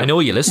shout. Yeah. I know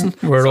you listen.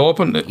 We're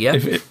open. Yeah.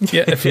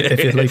 If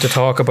you'd like to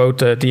talk about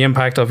the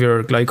impact of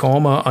your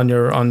glaucoma on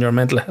your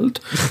mental health,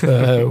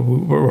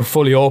 we're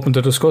fully open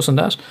to discussing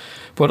that.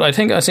 But I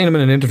think I've seen him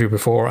in an interview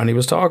before, and he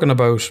was talking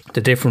about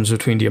the difference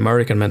between the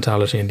American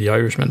mentality and the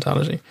Irish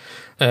mentality.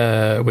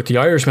 With the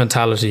Irish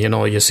mentality, you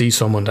know, you see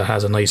someone that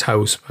has a nice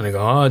house, and you go,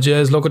 "Oh,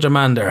 jeez, look at your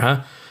man there,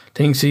 huh?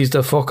 Thinks he's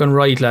the fucking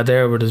right lad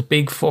there with his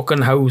big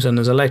fucking house and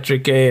his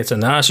electric gates,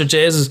 and sure,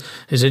 Jesus,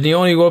 he said, you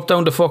only go up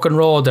down the fucking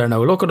road there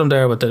now. Look at him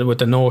there with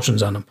the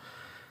notions on him."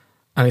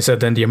 And he said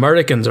then the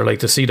Americans are like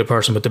to see the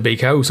person with the big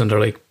house, and they're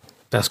like,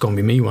 "That's going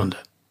to be me one day."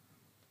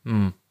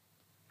 You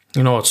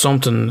know, it's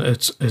something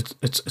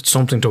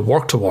to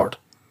work toward.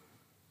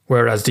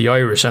 Whereas the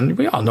Irish, and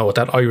we all know what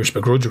that Irish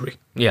begrudgery.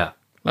 Yeah.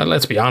 Well,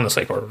 let's be honest,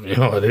 like, you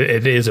know,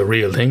 it is a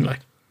real thing, like.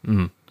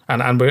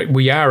 And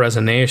we are, as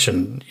a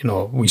nation, you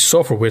know, we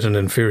suffer with an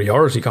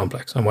inferiority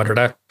complex, and whether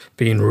that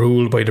being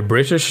ruled by the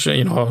British,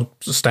 you know,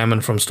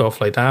 stemming from stuff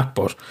like that,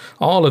 but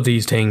all of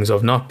these things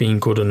of not being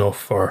good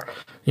enough, or,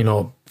 you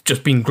know,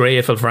 just being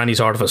grateful for any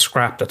sort of a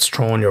scrap that's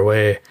thrown your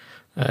way.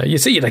 You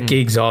see it at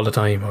gigs all the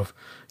time of,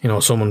 you know,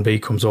 someone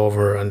big comes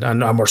over and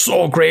we're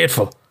so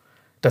grateful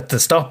that they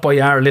stopped by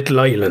our little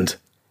island.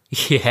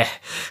 Yeah.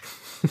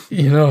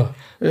 You know,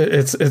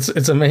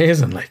 it's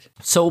amazing, like.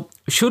 So,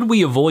 should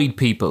we avoid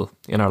people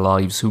in our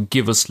lives who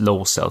give us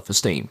low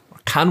self-esteem? Or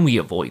can we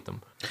avoid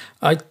them?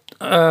 It's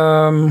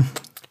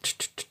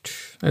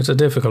a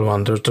difficult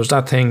one. There's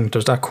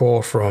that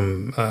quote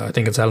from I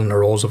think it's Eleanor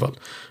Roosevelt.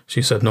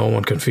 She said, "No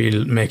one can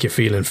make you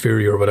feel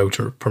inferior without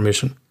your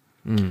permission."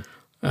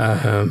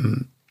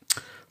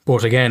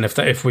 But again,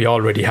 if we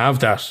already have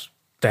that,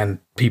 then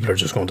people are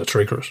just going to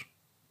trigger it.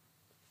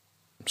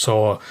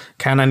 So,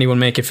 can anyone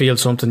make you feel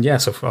something?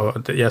 Yes,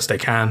 yes, they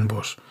can.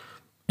 But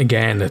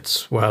again,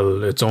 it's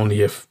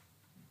only if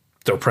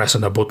they're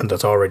pressing a button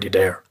that's already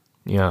there.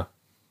 Yeah.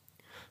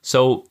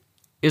 So,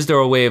 is there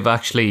a way of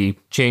actually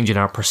changing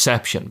our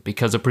perception?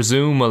 Because I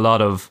presume a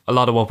lot of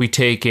what we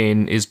take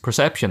in is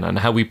perception and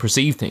how we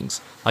perceive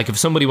things. Like if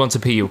somebody wants to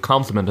pay you a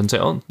compliment and say,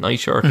 "Oh, nice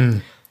shirt,"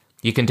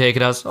 you can take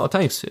it as, "Oh,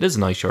 thanks, it is a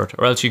nice shirt,"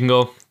 or else you can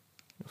go,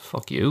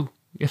 "Fuck you,"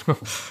 you know.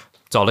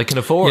 It's all I can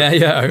afford.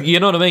 Yeah. You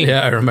know what I mean?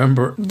 Yeah, I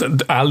remember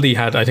Aldi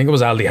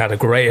had a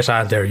great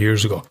ad there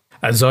years ago.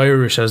 As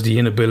Irish as the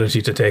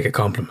inability to take a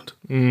compliment.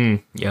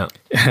 Yeah.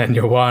 And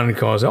your one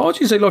goes, "Oh,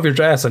 jeez, I love your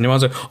dress." And your one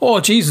says, "Oh,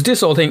 Jesus,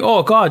 this whole thing.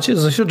 Oh, God,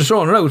 Jesus, I should have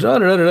thrown it out."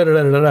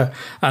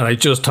 And I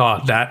just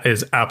thought that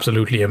is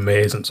absolutely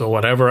amazing. So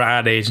whatever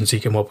ad agency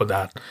came up with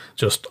that,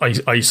 just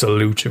I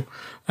salute you.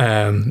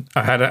 I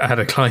had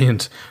a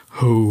client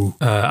who,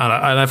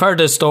 and I've heard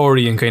this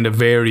story in kind of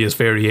various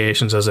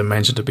variations as I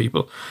mentioned to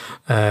people.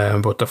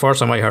 But the first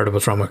time I heard it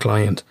was from a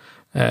client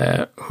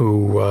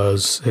who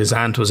his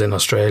aunt was in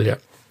Australia.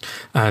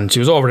 and she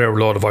was over there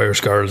with a lot of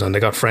Irish girls, and they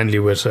got friendly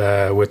with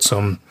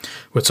some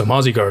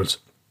Aussie girls.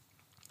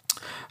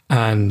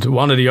 And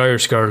one of the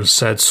Irish girls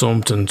said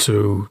something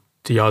to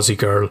the Aussie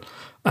girl,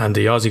 and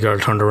the Aussie girl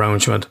turned around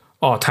and she went,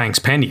 "Oh, thanks,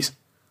 pennies."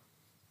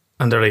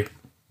 And they're like,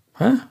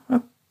 "Huh?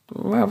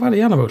 What are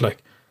you on about?"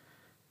 Like,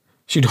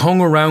 she'd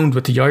hung around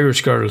with the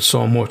Irish girls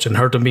so much and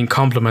heard them being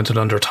complimented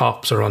on their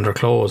tops or on their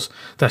clothes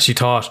that she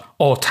thought,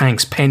 "Oh,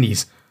 thanks,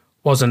 pennies,"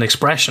 was an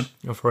expression.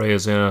 A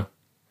phrase, yeah.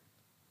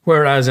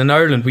 Whereas in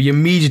Ireland, we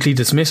immediately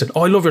dismiss it.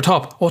 "Oh, I love your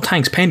top. Oh,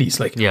 thanks, pennies."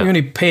 Like, we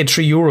only paid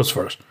 €3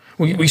 for it.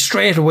 We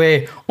straight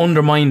away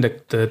undermine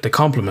the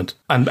compliment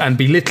and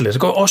belittle it.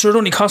 Go, "Oh, sure, it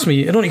only cost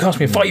me a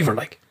 £5."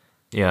 Like,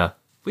 yeah,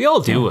 we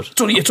all do it.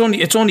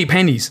 It's only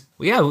pennies.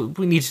 Yeah,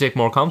 we need to take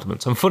more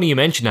compliments. And funny you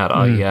mention that.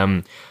 I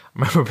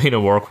remember being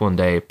at work one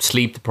day,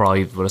 sleep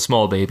deprived with a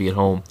small baby at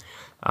home,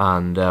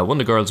 and one of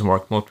the girls in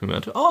work came up to me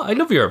and went, "Oh, I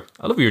love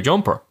your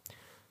jumper."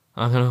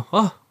 And I go,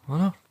 "Oh, why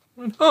not?"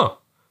 "Oh,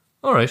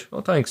 all right.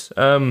 Well, thanks.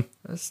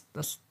 That's.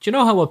 Do you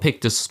know how I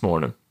picked this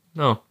morning?"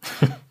 "No."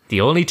 The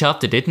only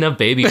top that didn't have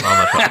baby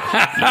vomit on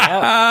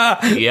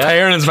it. Yeah.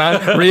 Parents,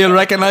 man. Real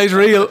recognise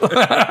real.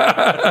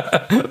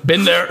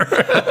 Been there.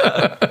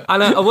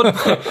 And I wouldn't,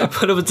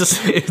 but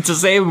it's the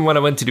same when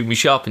I went to do my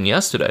shopping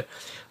yesterday.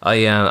 I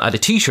had a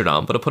t-shirt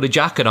on, but I put a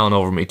jacket on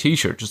over my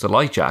t-shirt, just a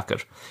light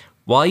jacket.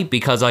 Why?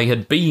 Because I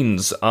had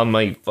beans on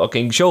my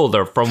fucking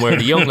shoulder from where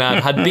the young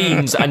lad had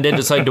beans and then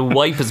decided to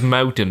wipe his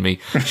mouth in me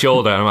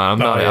shoulder. I'm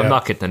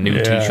not getting a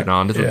new t-shirt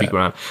on. It'll be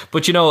grand.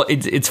 But you know,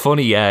 it's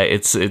funny. Yeah,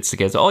 it's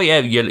against. "Oh yeah,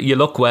 you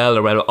look well,"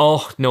 or whatever.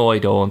 "Oh no, I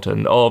don't."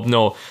 And "Oh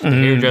no, the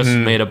hairdresser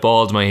made a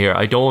bald in my hair.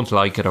 I don't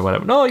like it," or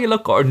whatever. "No, you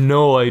look," or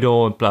 "No, I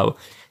don't." Blah.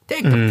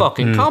 Take the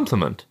fucking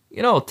compliment.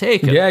 You know,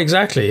 take it. Yeah,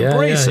 exactly. Yeah,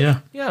 embrace it.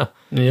 Yeah.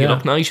 You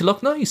look nice. You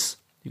look nice.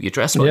 You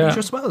dress well. You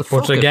dress well.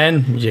 But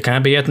again, you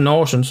can't be getting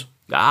notions.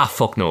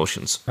 Fuck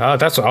notions. I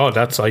live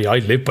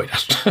by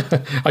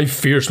that. I have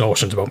fierce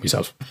notions about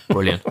myself.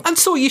 Brilliant. And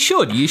so you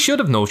should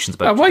have notions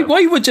about yourself.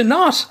 Why would you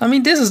not? I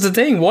mean, this is the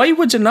thing. Why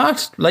would you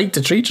not like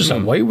to treat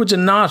yourself? Why would you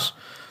not,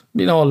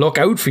 look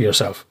out for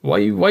yourself?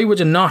 Why would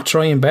you not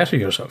try and better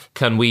yourself?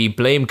 Can we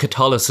blame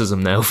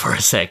Catholicism now for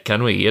a sec?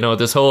 Can we?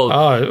 This whole...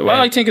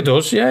 I think it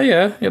does.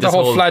 Yeah. The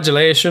whole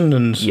flagellation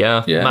and...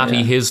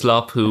 Matty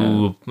Hislop,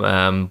 who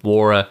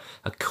wore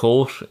a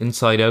coat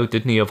inside out,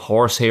 didn't he, of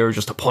horsehair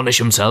just to punish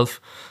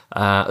himself.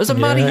 Was it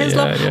Matty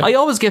Hislop? Yeah. I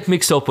always get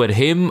mixed up with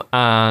him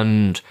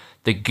and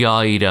the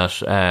guy that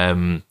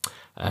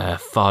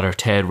Father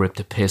Ted ripped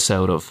the piss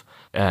out of.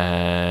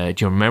 Do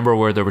you remember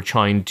where they were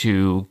trying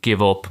to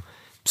give up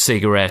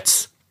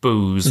cigarettes,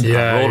 booze, and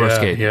roller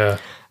skating? Or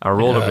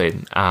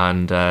rollerblading.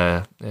 And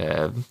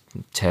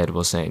Ted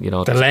was saying,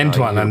 the Lent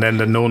one, and then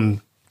the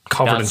nun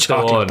covered in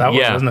chocolate. That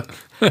was, wasn't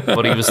it?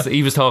 But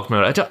he was talking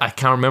about it. I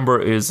can't remember.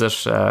 Is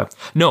it?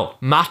 No,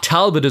 Matt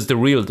Talbot is the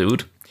real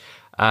dude.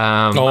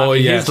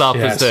 Hislop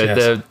is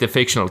the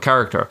fictional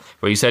character,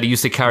 where he said he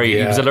used to carry.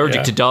 He was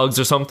allergic to dogs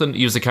or something.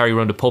 He used to carry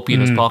around a puppy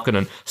in his pocket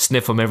and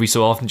sniff him every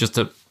so often just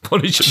to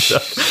punish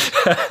himself.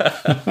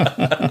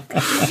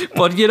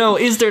 But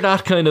is there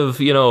that kind of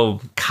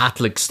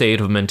Catholic state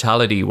of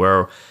mentality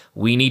where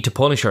we need to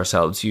punish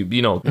ourselves?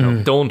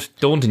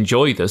 Don't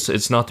enjoy this.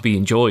 It's not to be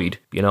enjoyed.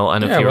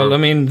 And if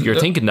you're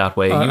thinking that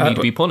way, you need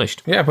to be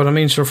punished. Yeah, but I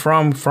mean, so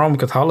from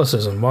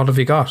Catholicism, what have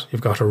you got?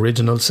 You've got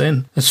original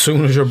sin. As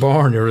soon as you're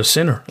born, you're a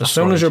sinner. As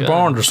soon as you're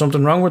born, there's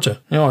something wrong with you.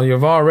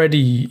 You've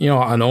already,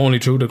 and only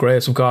through the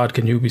grace of God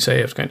can you be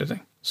saved, kind of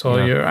thing.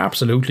 So you're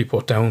absolutely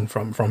put down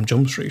from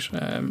Jump Street.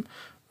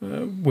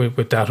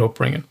 With that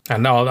upbringing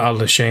and all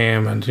the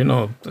shame, and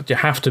that you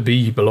have to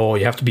be below,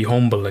 you have to be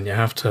humble, and you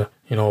have to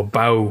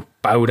bow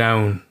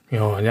down,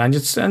 and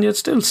you'd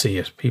still see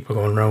it, people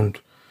going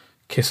around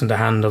kissing the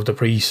hand of the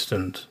priest,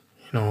 and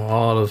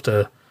all of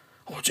the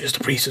the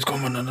priest is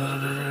coming, and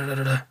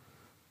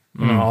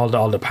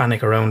all the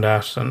panic around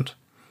that, and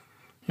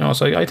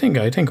so I think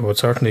it would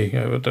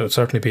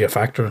certainly be a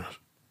factor in it.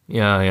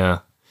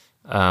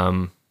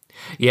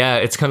 Yeah,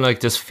 it's kind of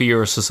like this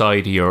fear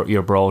society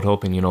you're brought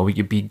up in.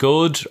 You be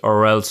good,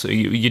 or else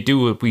you do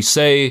what we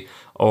say,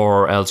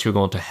 or else you're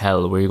going to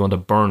hell, where you're going to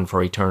burn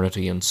for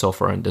eternity and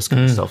suffer and this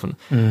kind of stuff. And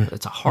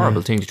it's a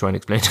horrible thing to try and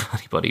explain to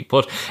anybody.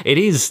 But it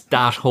is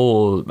that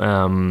whole,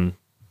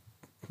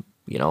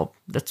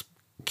 let's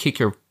kick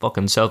your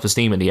fucking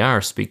self-esteem in the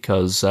arse,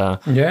 because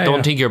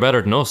don't think you're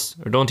better than us,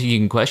 or don't think you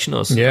can question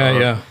us.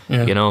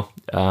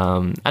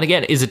 And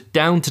again, is it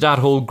down to that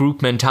whole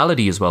group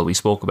mentality as well we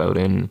spoke about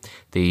in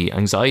the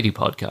anxiety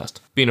podcast?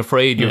 Being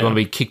afraid you're going to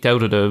be kicked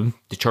out of the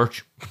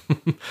church.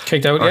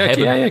 Kicked out,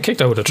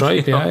 kicked out of the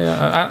tribe,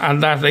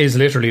 and that is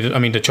literally. I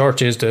mean, the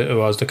church was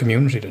the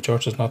community. The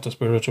church is not the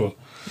spiritual.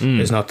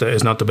 Is not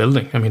the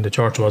building. I mean, the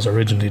church was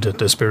originally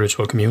the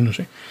spiritual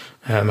community.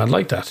 I'd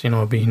like that,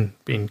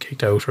 being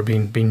kicked out or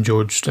being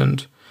judged,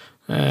 and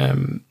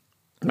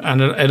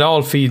it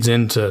all feeds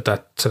into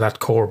that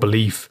core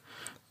belief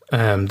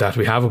that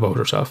we have about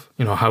ourselves.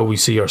 How we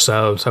see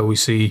ourselves, how we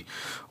see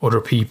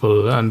other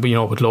people, and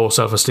with low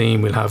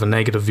self-esteem, we'll have a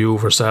negative view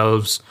of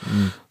ourselves.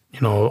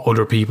 you know,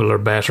 other people are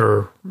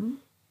better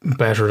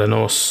than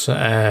us,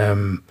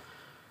 and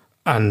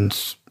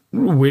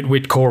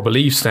with core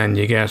beliefs, then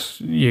you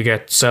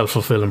get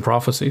self-fulfilling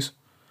prophecies.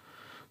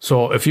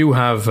 So if you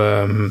have,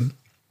 so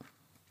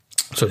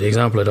the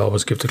example I'd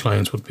always give to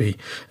clients would be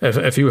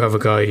if you have a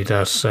guy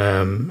that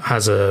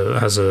has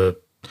a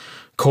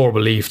core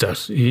belief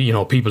that, you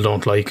know, people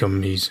don't like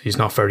him, he's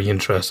not very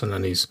interesting,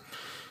 and he's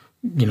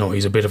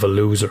a bit of a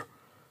loser.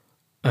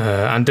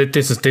 And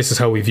this is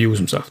how he views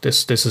himself.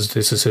 This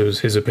is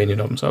his opinion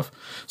of himself.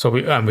 So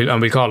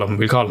we'll call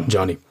him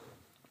Johnny.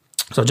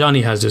 So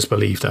Johnny has this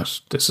belief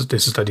that this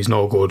is that he's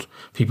no good.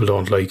 People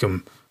don't like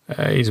him.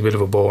 He's a bit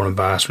of a boring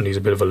bastard. He's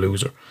a bit of a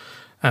loser.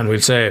 And we'll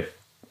say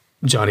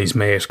Johnny's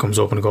mate comes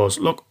up and goes,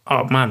 "Look,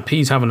 oh man,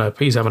 P's having a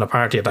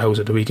party at the house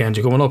at the weekend.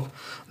 You going up?"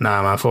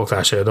 "Nah, man, fuck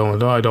that shit. I don't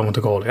want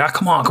to go." "Like,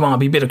 come on,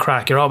 be a bit of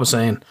crack. You're always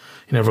saying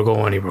you never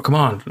go anywhere. Come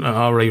on."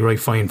 "All right,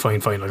 fine.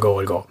 I'll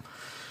go."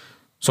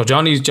 So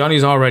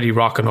Johnny's already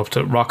rocking up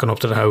to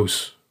the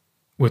house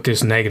with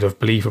this negative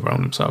belief about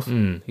himself.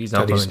 He's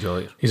not going to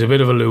enjoy it. He's a bit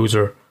of a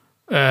loser.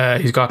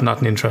 He's got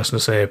nothing interesting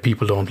to say.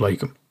 People don't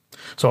like him.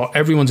 So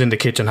everyone's in the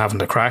kitchen having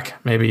the crack.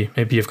 Maybe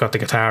you've got the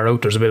guitar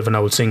out. There's a bit of an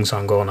old sing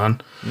song going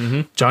on.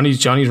 Mm-hmm.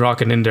 Johnny's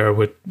rocking in there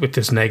with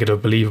this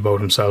negative belief about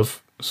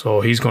himself.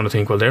 So he's going to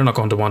think, well, they're not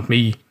going to want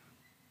me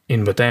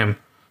in with them.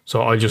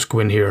 So I'll just go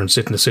in here and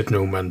sit in the sitting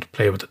room and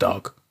play with the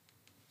dog.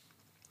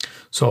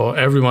 So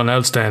everyone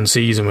else then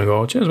sees him and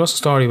go, "Jeez, what's the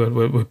story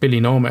with Billy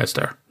Nomads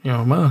there? You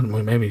know, man,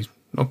 well, maybe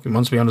look, he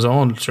wants to be on his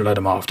own. Should let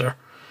him off there."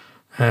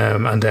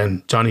 And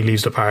then Johnny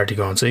leaves the party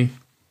going, "See,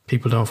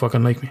 people don't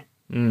fucking like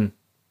me.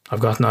 I've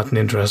got nothing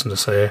interesting to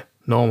say.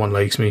 No one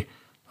likes me.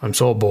 I'm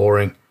so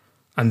boring."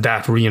 And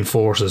that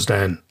reinforces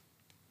then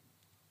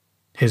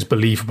his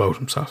belief about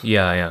himself.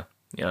 Yeah.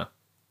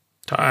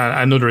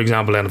 Another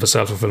example then of a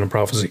self-fulfilling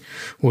prophecy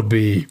would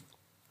be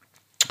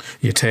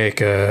you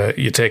take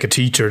a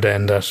teacher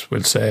then that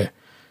will say,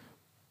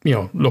 you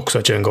know, looks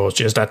at you and goes,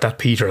 "Just that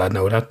Peter lad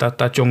now,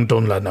 that young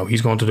Dunn lad now,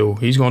 he's going to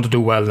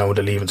do well now with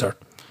the Leaving Cert.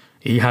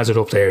 He has it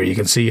up there. You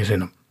can see it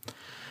in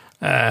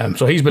him."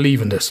 So he's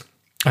believing this.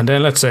 And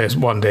then let's say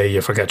one day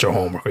you forget your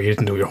homework, or you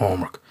didn't do your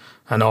homework,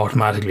 and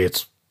automatically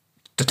it's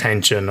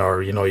detention,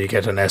 or, you know, you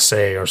get an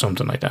essay or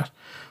something like that.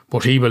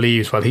 But he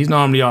believes, well, he's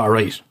normally all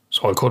right,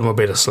 so I'll cut him a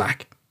bit of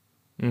slack.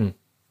 And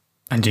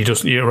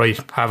you're right,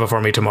 have it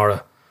for me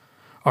tomorrow.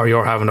 Or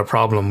you're having a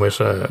problem with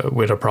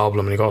a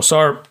problem, and you go,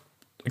 "Sir,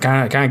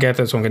 I can't get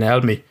this one, can you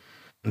help me?"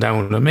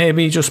 Down, and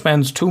maybe he just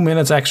spends 2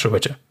 minutes extra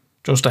with you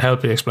just to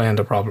help you explain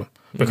the problem,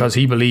 because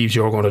he believes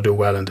you're going to do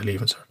well in the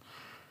Leaving Cert.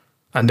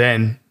 And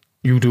then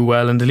you do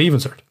well in the Leaving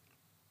Cert.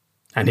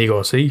 And he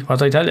goes, "See, what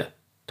did I tell you?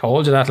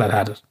 Told you that lad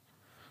had it."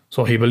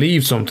 So he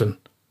believes something,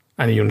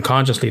 and he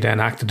unconsciously then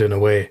acted in a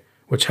way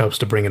which helps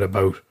to bring it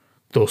about,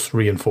 thus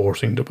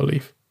reinforcing the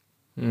belief.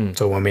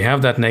 So when we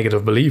have that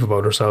negative belief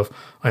about ourselves,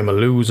 I'm a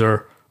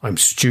loser, I'm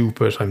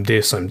stupid, I'm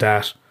this, I'm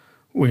that,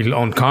 we'll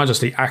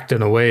unconsciously act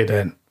in a way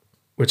then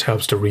which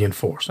helps to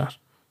reinforce that.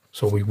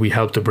 So we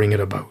help to bring it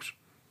about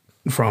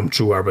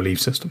through our belief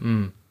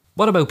system.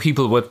 What about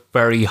people with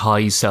very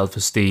high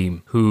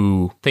self-esteem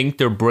who think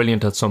they're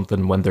brilliant at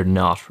something when they're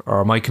not?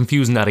 Or am I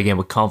confusing that again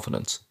with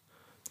confidence?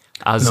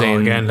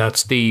 Again,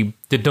 that's the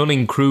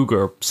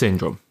Dunning-Kruger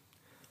syndrome.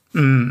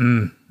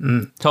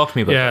 Talk to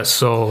me about that.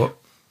 So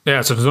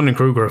the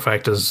Dunning-Kruger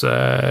effect is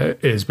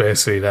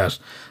basically that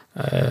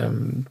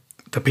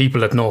the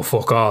people that know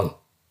fuck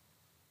all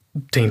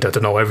think that they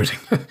know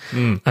everything,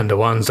 and the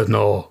ones that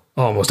know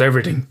almost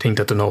everything think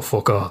that they know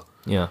fuck all.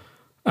 Yeah.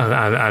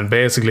 And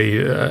basically,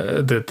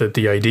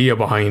 the idea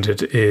behind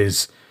it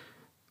is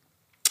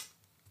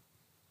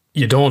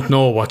you don't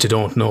know what you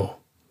don't know,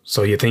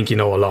 so you think you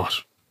know a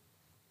lot.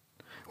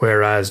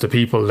 Whereas the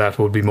people that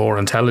would be more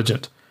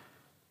intelligent,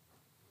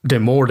 the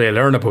more they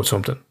learn about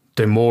something,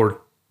 the more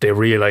they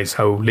realise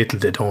how little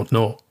they don't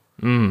know.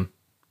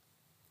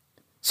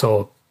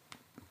 So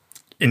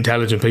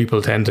intelligent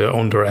people tend to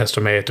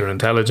underestimate their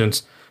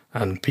intelligence,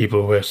 and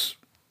people with,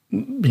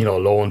 you know,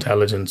 low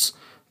intelligence,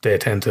 they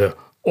tend to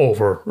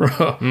over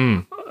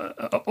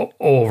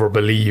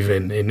believe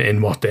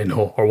in what they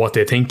know, or what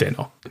they think they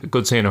know. A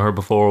good saying I heard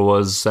before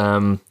was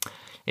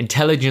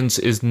intelligence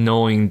is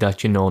knowing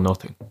that you know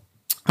nothing.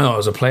 Oh,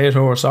 as a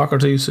Plato or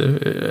Socrates,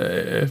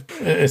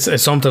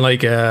 it's something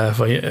like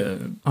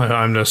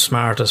I'm the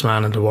smartest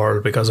man in the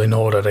world because I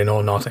know that I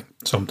know nothing.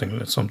 Something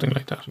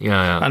like that.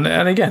 Yeah. And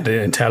again,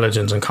 the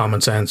intelligence and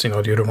common sense. You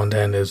know, the other one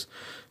then is,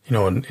 you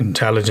know,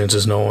 intelligence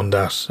is knowing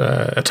that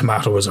a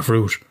tomato is a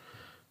fruit.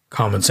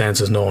 Common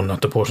sense is knowing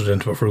not to put it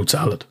into a fruit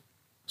salad.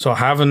 So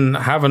having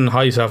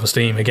high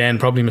self-esteem, again,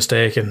 probably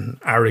mistaking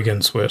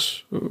arrogance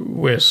with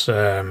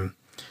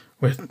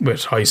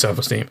high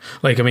self-esteem.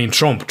 Like, I mean,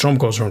 Trump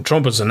is a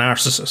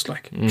narcissist.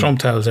 Like, Trump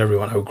tells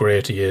everyone how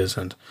great he is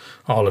and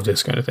all of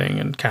this kind of thing,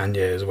 and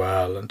Kanye as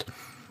well. And,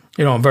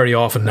 you know, very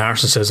often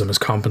narcissism is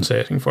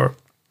compensating for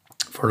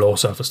low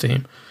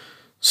self-esteem.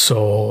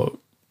 So,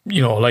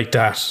 you know, like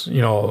that,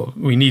 you know,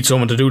 we need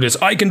someone to do this.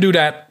 I can do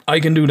that.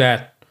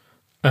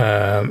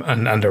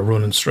 and they're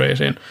running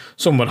straight in.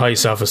 Someone with high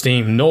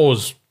self-esteem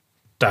knows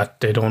that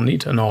they don't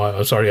need to. No,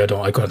 I'm sorry, I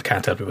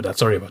can't help you with that.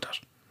 Sorry about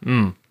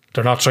that.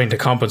 They're not trying to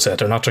compensate.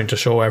 They're not trying to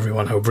show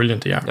everyone how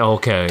brilliant they are.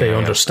 Okay. They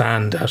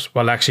understand that,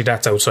 well, actually,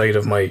 that's outside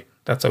of my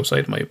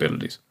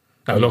abilities.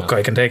 Now, look,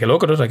 I can take a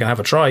look at it. I can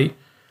have a try,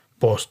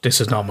 but this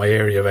is not my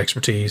area of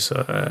expertise.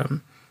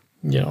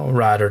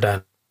 Rather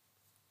than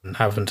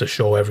having to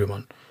show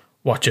everyone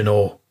what you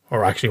know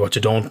or actually what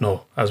you don't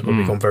know, as will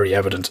become very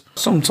evident.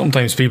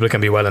 Sometimes people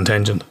can be well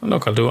intentioned.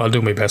 Look, I'll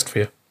do my best for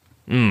you.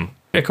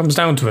 It comes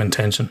down to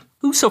intention.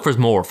 Who suffers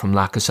more from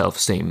lack of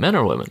self-esteem, men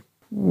or women?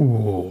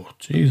 Oh,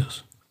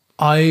 Jesus.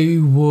 I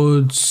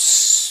would,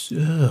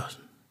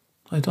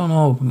 I don't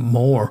know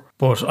more,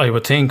 but I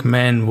would think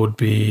men would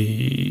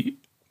be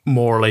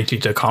more likely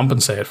to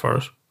compensate for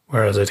it,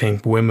 whereas I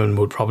think women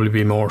would probably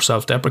be more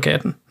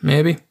self-deprecating,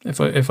 maybe,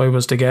 if I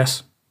was to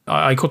guess.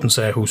 I couldn't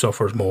say who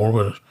suffers more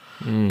with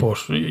it,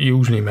 but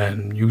usually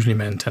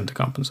men tend to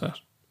compensate.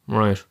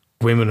 Right.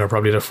 Women are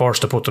probably the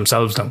first to put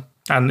themselves down.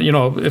 And,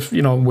 if,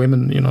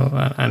 women,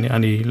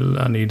 any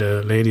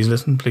the ladies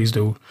listen, please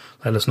do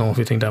let us know if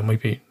you think that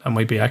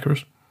might be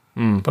accurate.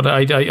 But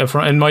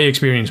in my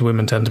experience,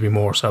 women tend to be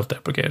more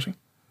self-deprecating.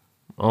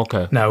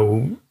 Okay.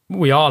 Now,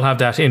 we all have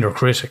that inner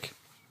critic.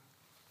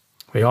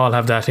 We all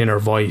have that inner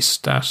voice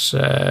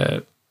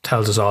that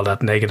tells us all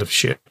that negative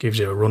shit, gives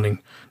you a running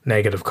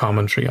negative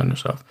commentary on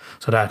yourself.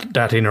 So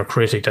that inner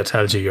critic that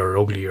tells you you're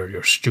ugly or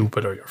you're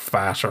stupid or you're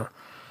fat or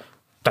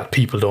that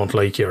people don't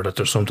like you or that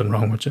there's something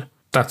wrong with you.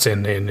 That's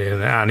in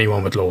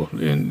anyone with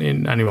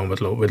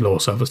low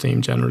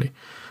self-esteem generally.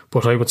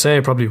 But I would say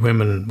probably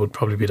women would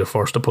probably be the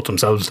first to put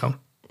themselves down.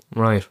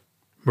 Right.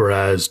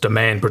 Whereas the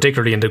men,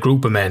 particularly in the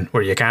group of men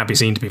where you can't be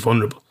seen to be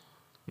vulnerable.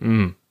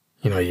 You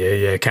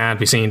can't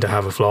be seen to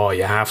have a flaw.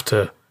 You have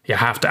to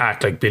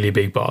act like Billy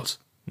Big Balls.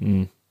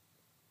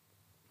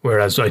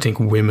 Whereas I think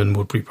women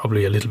would be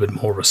probably a little bit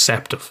more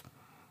receptive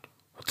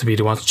to be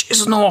the ones.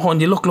 Jesus, no, hon,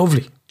 you look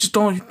lovely. Just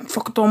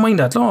don't mind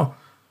that, no.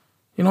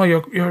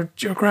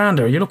 You're grand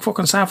there. You look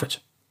fucking savage.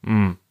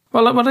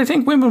 Well, but I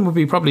think women would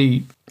be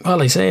probably.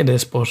 Well, I say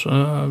this, but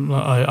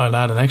I'll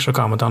add an extra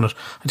comment on it.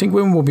 I think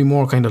women would be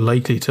more kind of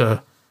likely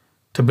to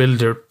build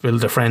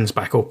their friends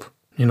back up.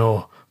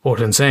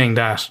 But in saying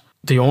that,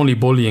 the only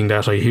bullying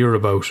that I hear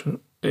about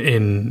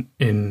in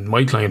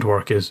my client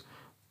work is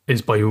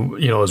by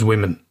as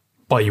women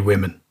by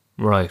women.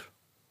 Right.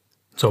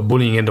 So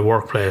bullying in the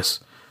workplace,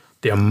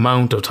 the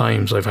amount of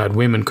times I've had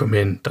women come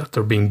in that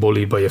they're being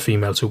bullied by a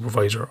female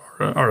supervisor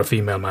or a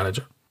female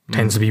manager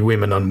tends to be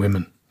women on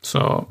women.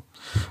 So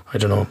I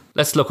don't know.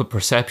 Let's look at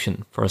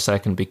perception for a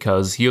second,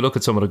 because you look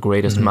at some of the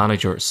greatest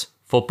managers,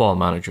 football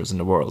managers in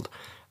the world,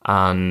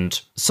 and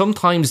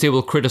sometimes they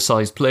will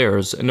criticise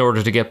players in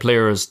order to get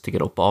players to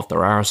get up off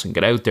their arse and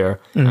get out there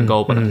and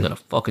go, but I'm going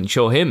to fucking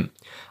show him.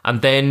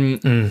 And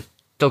then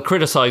they'll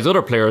criticise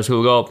other players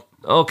who will go,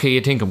 okay,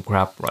 you think I'm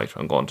crap, right?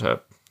 I'm going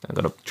to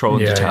throw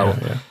in the towel.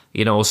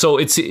 Yeah. So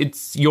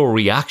it's your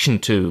reaction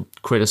to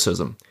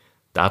criticism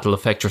that'll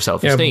affect your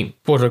self-esteem. Yeah,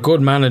 but a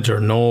good manager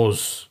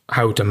knows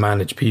how to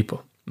manage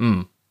people.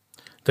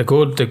 The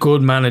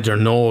good manager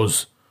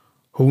knows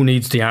who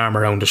needs the arm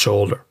around the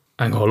shoulder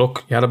and go,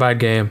 look, you had a bad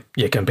game,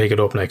 you can pick it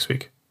up next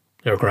week.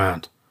 You're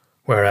grand.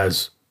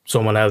 Whereas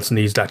someone else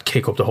needs that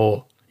kick up the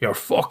hole. You're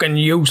fucking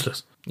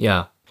useless.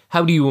 Yeah.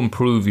 How do you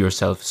improve your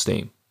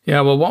self-esteem?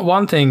 Yeah, well,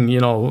 one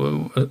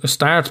thing,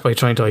 starts by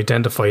trying to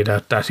identify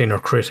that inner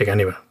critic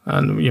anyway.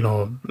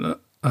 And,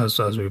 as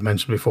we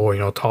mentioned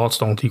before, thoughts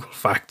don't equal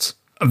facts.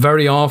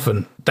 Very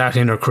often, that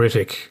inner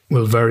critic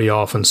will very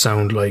often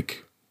sound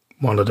like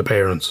one of the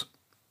parents.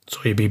 So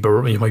you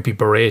might be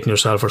berating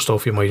yourself for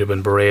stuff you might have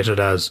been berated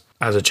as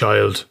a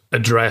child.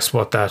 Address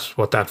what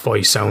that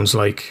voice sounds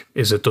like.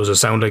 Does it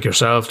sound like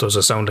yourself? Does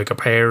it sound like a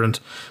parent?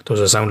 Does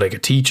it sound like a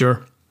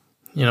teacher?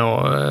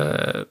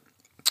 A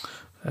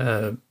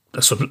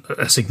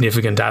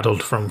significant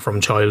adult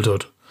from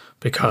childhood.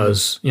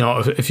 Because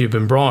if you've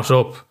been brought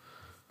up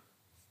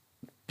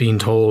being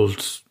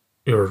told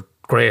you're a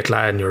great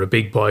lad and you're a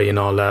big boy and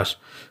all that,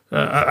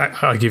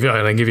 I'll give you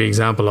an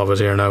example of it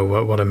here now.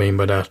 What I mean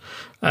by that.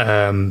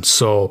 It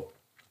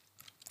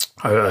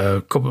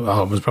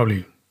was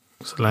probably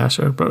last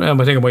year, but I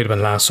think it might have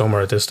been last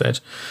summer at this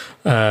stage.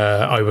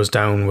 I was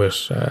down in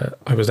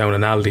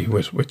Aldi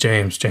with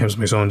James. James,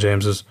 my son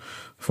James, is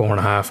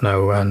 4.5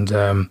 now, and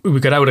we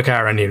got out of the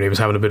car and he was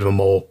having a bit of a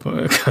mope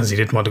because he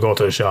didn't want to go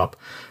to the shop.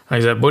 And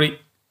I said, buddy,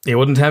 you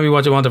wouldn't tell me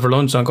what you wanted for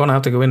lunch, so I'm going to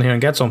have to go in here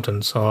and get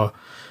something. So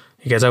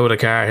he gets out of the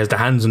car, has the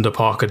hands in the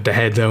pocket, the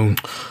head down.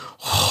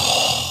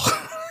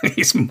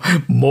 He's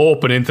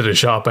moping into the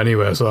shop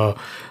anyway. So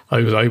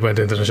I went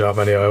into the shop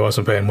anyway. I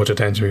wasn't paying much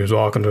attention. He was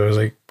walking to me. I was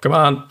like, come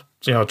on,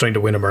 trying to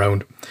win him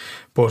around.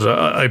 But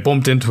I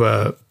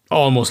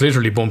almost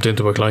literally bumped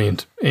into a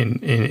client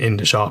in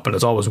the shop, and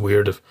it's always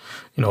weird if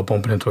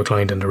bumping into a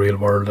client in the real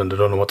world and they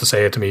don't know what to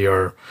say to me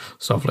or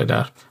stuff like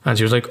that. And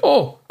she was like,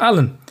 oh,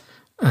 Alan.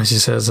 And she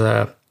says,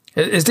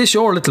 is this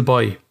your little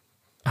boy?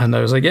 And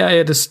I was like,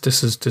 yeah, this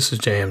is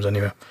James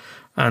anyway.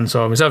 And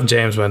so myself and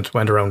James went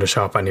around the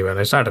shop anyway, and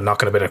I started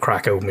knocking a bit of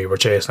crack out, and we were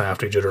chasing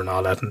after each other and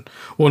all that, and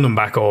won him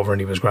back over,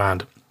 and he was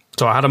grand.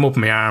 So I had him up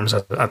in my arms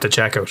at the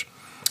checkout,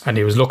 and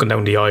he was looking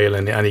down the aisle,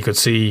 and he could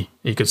see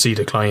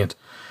the client,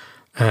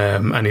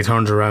 and he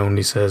turns around and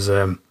he says,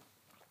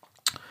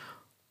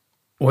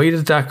 "Why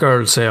did that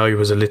girl say I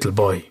was a little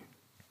boy?"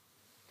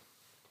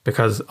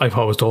 Because I've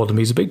always told him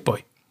he's a big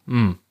boy.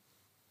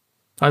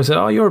 I said,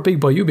 "Oh, you're a big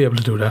boy, you'll be able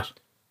to do that."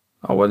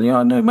 "Oh, well, you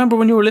know, remember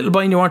when you were a little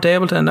boy and you weren't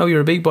able to, and now you're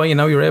a big boy and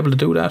now you're able to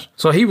do that?"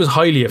 So he was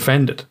highly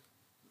offended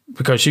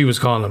because she was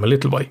calling him a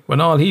little boy,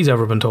 when all he's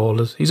ever been told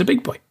is he's a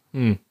big boy.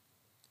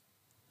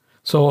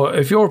 So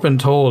if you're been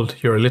told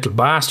you're a little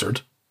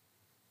bastard,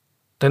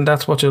 then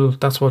that's what you'll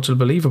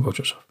believe about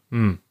yourself.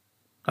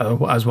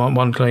 As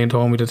one client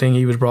told me, the thing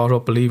he was brought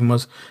up believing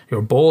was,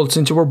 "You're bold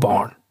since you were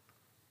born."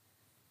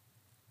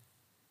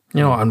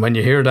 You know, and when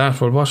you hear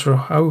that, well,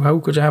 how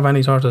could you have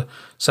any sort of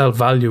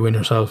self-value in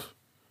yourself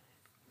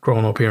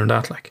growing up hearing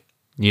that, like?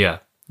 Yeah,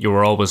 you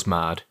were always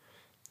mad.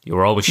 You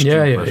were always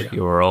stupid. Yeah.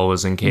 You were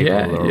always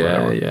incapable or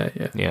whatever.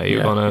 Yeah,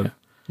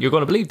 you're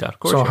gonna believe that, of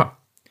course. So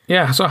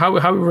so how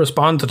we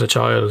respond to the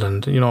child,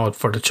 and, you know,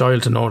 for the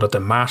child to know that they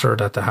matter,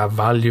 that they have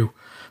value,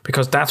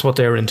 because that's what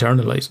they're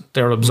internalizing.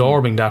 They're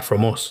absorbing that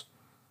from us.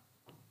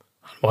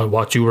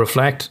 What you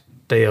reflect,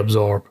 they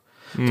absorb.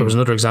 There was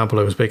another example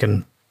I was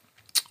picking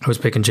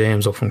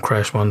James up from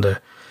creche one day,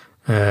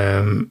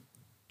 and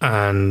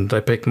I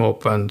picked him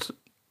up, and,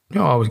 you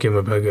know, I always give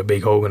him a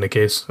big hug and a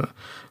kiss.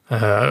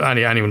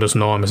 Anyone doesn't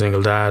know I'm a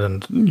single dad,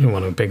 and, you know,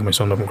 when I'm picking my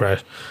son up from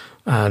creche,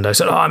 and I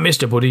said, "Oh, I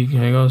missed you, buddy."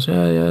 And he goes,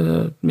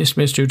 "Yeah,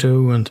 missed you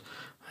too." And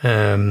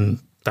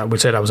that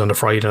would say that was on the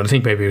Friday, and I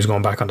think maybe he was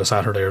going back on the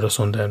Saturday or the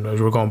Sunday, and as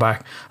we were going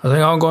back, I was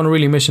like, "Oh, I'm going to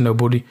really miss you now,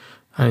 buddy."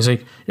 And he's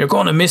like, "You're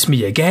going to miss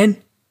me again?"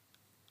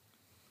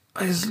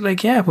 I was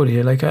like, "Yeah,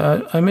 buddy, like,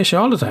 I miss you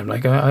all the time.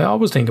 Like, I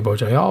always think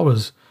about you.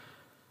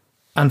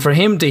 And for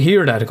him to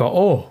hear that, to go,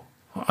 "Oh,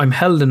 I'm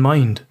held in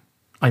mind.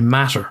 I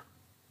matter.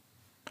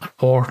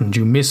 Important.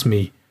 You miss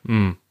me."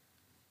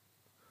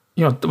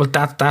 You know, well,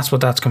 that's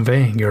what that's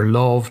conveying. You're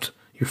loved.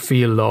 You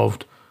feel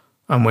loved.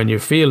 And when you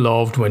feel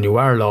loved, when you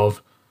are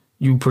loved,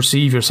 you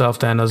perceive yourself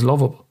then as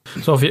lovable.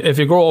 So if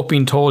you grow up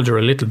being told you're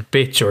a little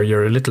bitch, or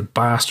you're a little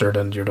bastard,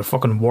 and you're the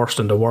fucking worst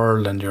in the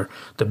world, and you're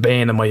the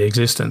bane of my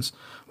existence,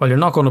 well, you're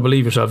not going to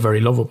believe yourself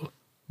very lovable.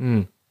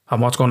 And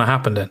what's going to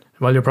happen then?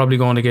 Well, you're probably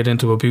going to get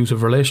into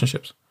abusive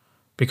relationships,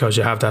 because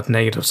you have that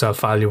negative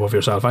self-value of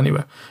yourself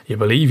anyway. You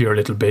believe you're a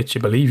little bitch,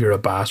 you believe you're a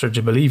bastard,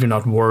 you believe you're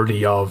not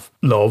worthy of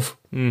love,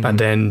 and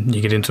then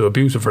you get into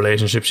abusive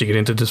relationships, you get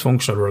into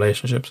dysfunctional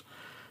relationships,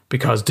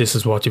 because this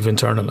is what you've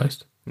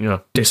internalized. Yeah.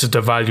 This is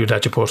the value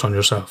that you put on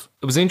yourself.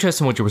 It was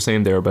interesting what you were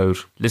saying there about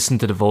listen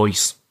to the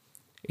voice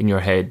in your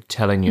head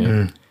telling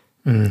you.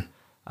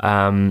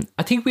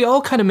 I think we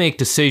all kind of make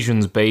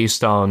decisions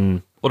based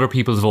on other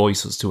people's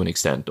voices to an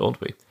extent, don't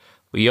we?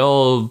 We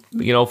all,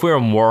 you know, if we're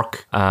in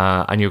work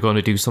and you're going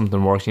to do something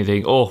in work and you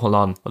think, "Oh, hold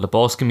on, will the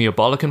boss give me a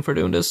bollocking for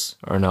doing this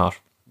or not?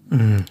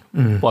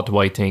 What do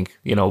I think?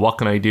 You know, what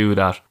can I do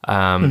that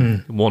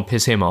won't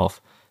piss him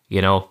off?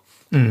 You know,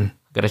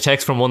 got a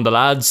text from one of the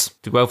lads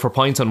to go out for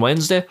pints on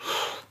Wednesday.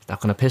 Is that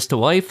going to piss the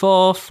wife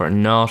off or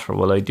not? Or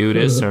will I do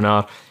this or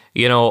not?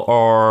 You know,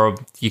 or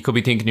you could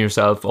be thinking to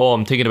yourself, "Oh,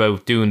 I'm thinking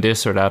about doing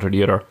this or that or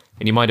the other."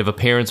 And you might have a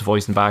parent's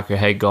voice in the back of your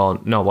head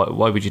going, "No,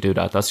 why would you do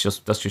that? That's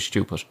just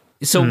stupid."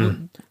 So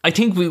I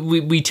think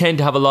we tend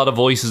to have a lot of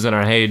voices in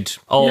our head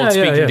all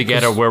speaking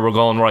together, where we're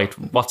going, right,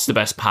 what's the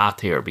best path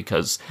here?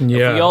 Because if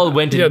we all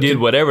went and did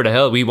whatever the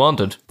hell we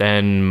wanted,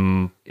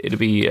 then it'd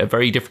be a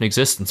very different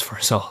existence for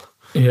us all.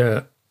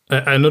 Yeah.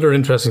 Another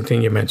interesting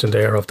thing you mentioned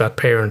there of that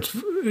parent,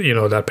 you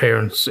know, that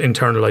parent's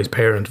internalized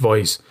parent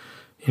voice,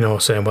 you know,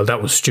 saying, "Well,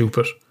 that was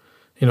stupid."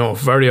 You know,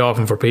 very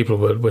often for people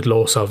with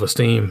low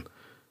self-esteem,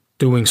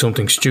 doing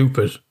something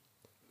stupid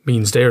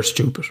means they're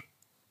stupid.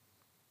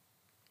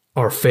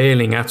 Or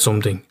failing at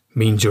something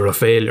means you're a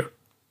failure.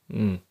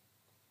 You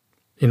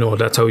know,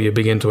 that's how you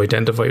begin to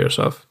identify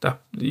yourself. That,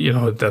 you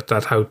know,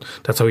 that's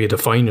how you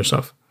define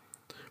yourself.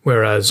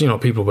 Whereas, you know,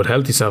 people with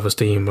healthy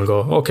self-esteem will go,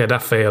 "Okay,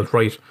 that failed,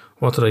 right,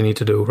 what did I need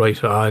to do?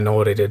 Right, I know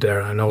what I did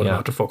there, I know I'm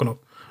after fucking up.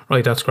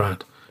 Right, that's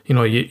grand." You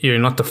know, you're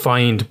not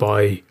defined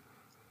by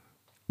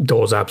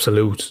those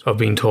absolutes of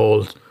being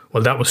told,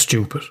 "Well, that was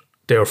stupid,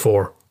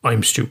 therefore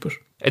I'm stupid."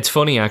 It's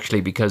funny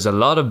actually, because a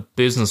lot of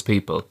business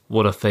people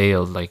would have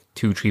failed like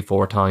 2, 3,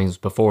 4 times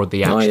before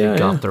they actually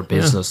got their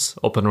business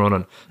up and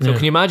running. So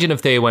can you imagine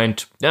if they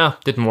went, "Yeah,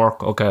 didn't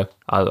work, okay,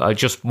 I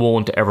just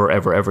won't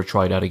ever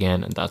try that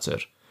again," and that's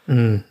it.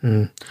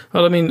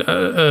 Well, I mean,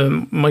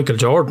 Michael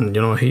Jordan,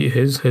 you know,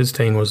 his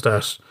thing was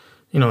that,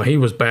 you know, he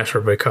was better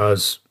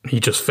because he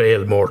just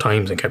failed more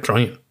times and kept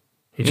trying.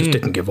 He just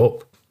didn't give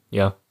up.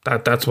 Yeah,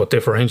 that's what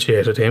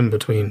differentiated him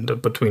between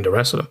the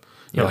rest of them.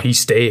 You know, he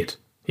stayed,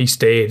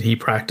 he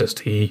practiced,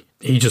 he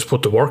just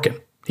put the work in.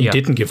 He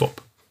didn't give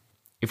up.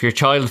 If your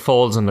child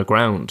falls on the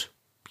ground,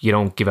 you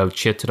don't give out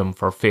shit to them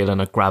for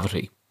failing at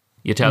gravity.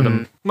 You tell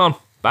them, "Come on,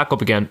 back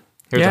up again.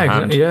 Here's a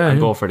hand, and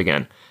go for it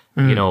again."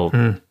 You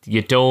know,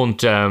 you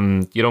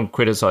don't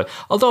criticize.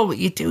 Although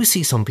you do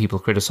see some people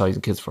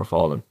criticizing kids for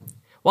falling.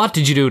 What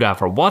did you do that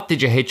for? What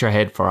did you hit your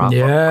head for? For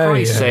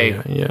Christ's sake.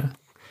 Yeah.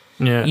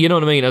 You know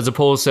what I mean? As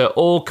opposed to,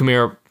 oh, come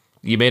here,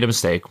 you made a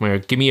mistake. Come here,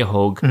 give me a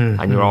hug,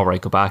 and you're all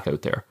right. Go back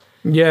out there.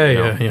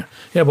 Yeah.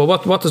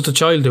 But what does the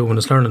child do when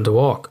it's learning to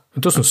walk?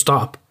 It doesn't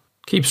stop.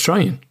 It keeps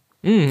trying.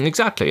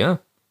 Exactly. Yeah.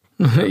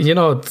 You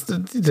know,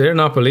 they're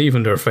not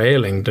believing they're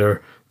failing.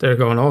 They're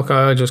going, okay,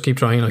 I'll just keep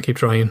trying. I'll keep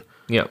trying.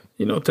 Yeah.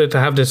 You know, to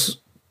have this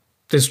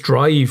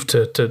drive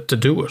to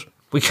do it.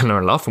 We can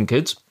learn a lot from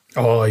kids.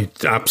 Oh,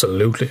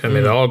 absolutely. I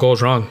mean, it all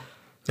goes wrong.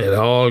 It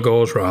all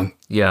goes wrong.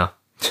 Yeah.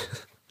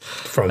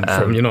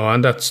 From you know,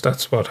 and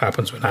that's what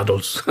happens when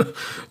adults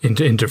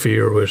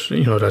interfere with,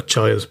 you know, that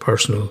child's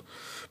personal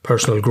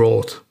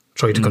growth.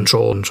 Try to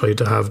control and try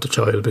to have the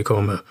child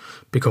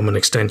become an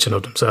extension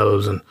of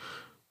themselves and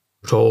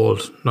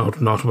told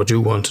not what you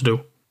want to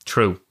do.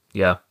 True.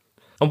 Yeah.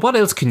 And what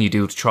else can you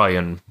do to try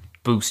and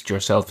boost your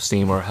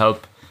self-esteem or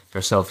help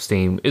your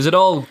self-esteem? Is it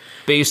all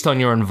based on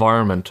your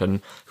environment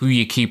and who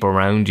you keep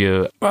around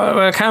you?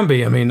 Well, it can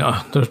be. I mean,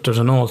 there's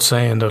an old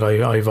saying that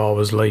I've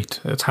always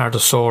liked. It's hard to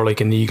soar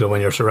like an eagle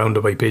when you're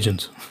surrounded by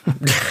pigeons.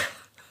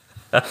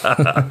 I've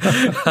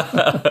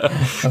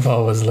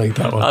always liked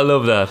that one. I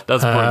love that.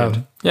 That's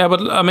brilliant. Yeah,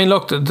 but I mean,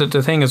 look,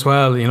 the thing as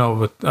well, you know,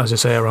 with, as you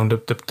say, around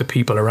the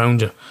people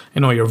around you,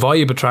 you know, your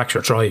vibe attracts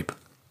your tribe.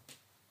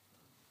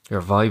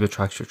 Your vibe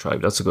attracts your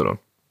tribe. That's a good one.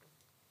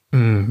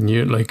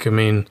 You like, I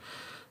mean,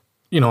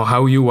 you know,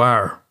 how you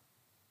are.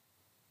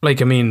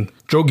 Like, I mean,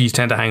 druggies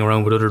tend to hang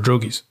around with other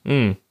druggies.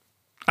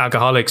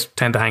 Alcoholics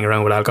tend to hang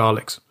around with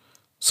alcoholics.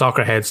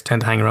 Soccer heads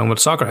tend to hang around with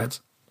soccer heads.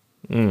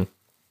 You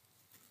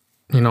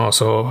know,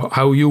 so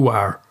how you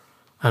are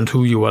and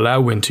who you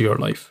allow into your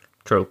life.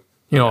 True.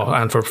 You know,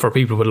 and for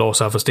people with low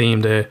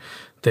self-esteem,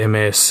 they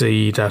may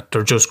see that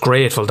they're just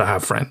grateful to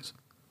have friends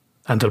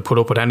and they'll put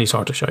up with any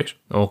sort of shite.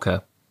 Okay.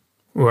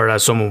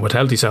 Whereas someone with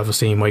healthy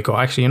self-esteem might go,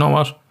 actually, you know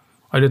what?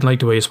 I didn't like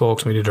the way you spoke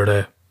to me the other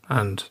day.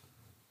 And,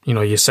 you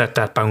know, you set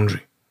that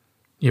boundary.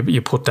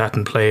 You put that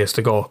in place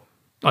to go,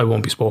 I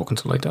won't be spoken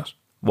to like that.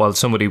 While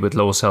somebody with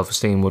low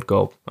self-esteem would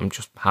go, I'm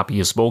just happy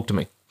you spoke to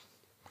me.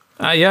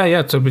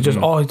 Yeah. To be just,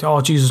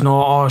 oh, Jesus,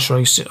 no, I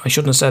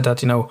shouldn't have said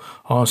that, you know.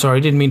 Oh, sorry,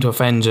 I didn't mean to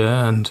offend you.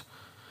 And,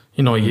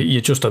 you know,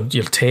 you'll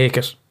take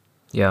it.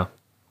 Yeah.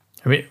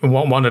 I mean,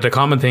 one of the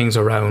common things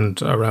around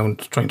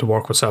trying to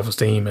work with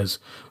self-esteem is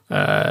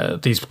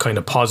these kind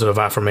of positive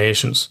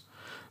affirmations.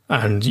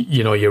 And,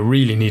 you know, you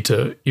really need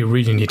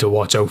to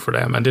watch out for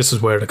them. And this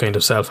is where the kind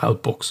of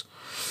self-help books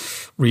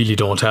really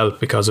don't help,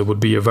 because it would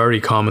be a very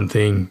common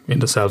thing in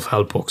the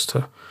self-help books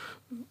to,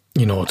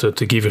 you know, to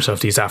give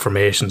yourself these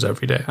affirmations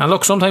every day. And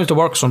look, sometimes they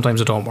work, sometimes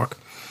they don't work.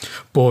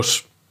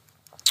 But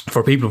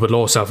for people with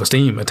low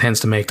self-esteem, it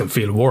tends to make them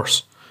feel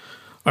worse.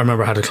 I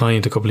remember I had a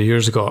client a couple of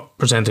years ago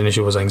presenting an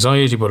issue was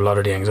anxiety, but a lot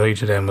of the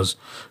anxiety then was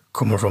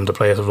coming from the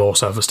place of low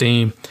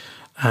self-esteem.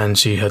 And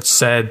she had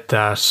said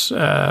that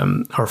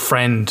her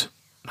friend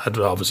had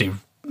obviously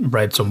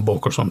read some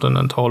book or something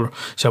and told her,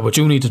 she said, what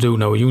you need to do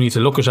now, you need to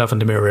look yourself in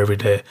the mirror every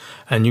day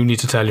and you need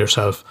to tell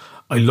yourself,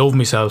 I love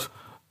myself,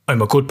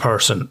 I'm a good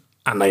person,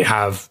 and I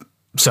have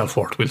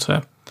self-worth, we'll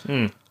say.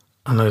 And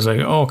I was like,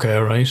 okay,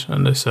 right.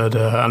 And they said,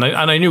 and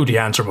I knew the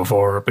answer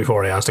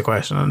before I asked the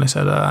question. And I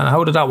said, and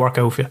how did that work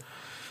out for you?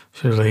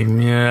 She was like,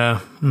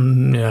 yeah,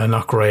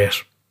 not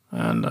great.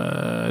 And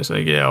I was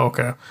like, yeah,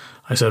 okay.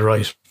 I said,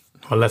 right,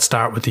 well, let's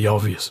start with the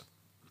obvious.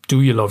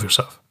 Do you love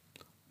yourself?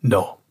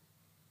 No.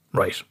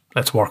 Right,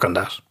 let's work on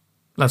that.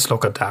 Let's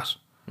look at that.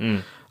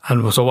 And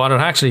so what it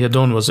actually had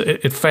done was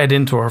it fed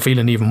into her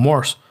feeling even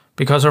worse,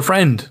 because her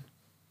friend,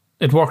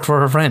 it worked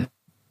for her friend.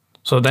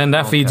 So then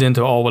that feeds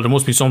into, oh, well, there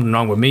must be something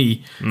wrong with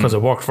me because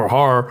it worked for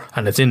her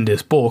and it's in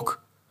this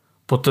book.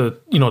 But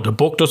the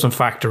book doesn't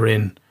factor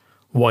in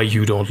why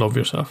you don't love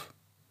yourself,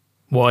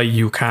 why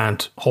you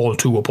can't hold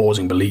two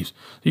opposing beliefs.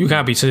 You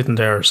can't be sitting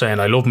there saying,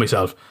 I love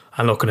myself,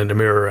 and looking in the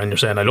mirror and you're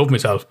saying, I love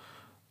myself,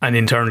 and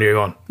internally you're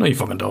going, no, you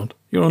fucking don't.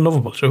 You're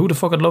unlovable. So who the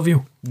fuck would love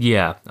you?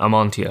 Yeah, I'm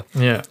on to you.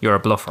 Yeah. You're a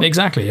bluffer.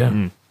 Exactly,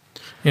 yeah.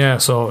 Yeah,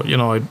 so, you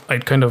know,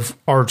 I'd kind of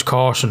urge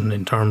caution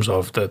in terms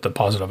of the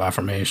positive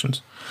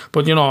affirmations.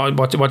 But, you know,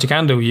 what you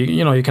can do,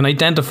 you can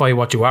identify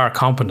what you are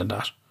competent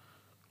at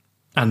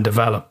and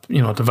develop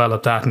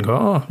that and go,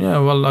 oh, yeah,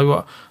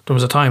 well, there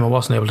was a time I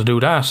wasn't able to do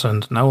that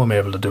and now I'm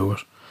able to do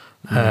it.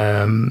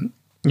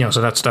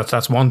 So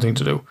that's one thing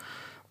to do.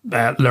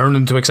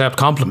 Learning to accept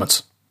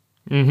compliments.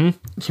 You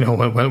know,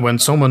 when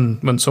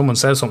someone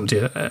says something to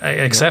you,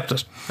 accept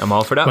it. I'm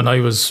all for that. When I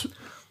was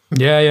doing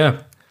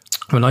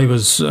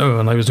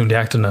the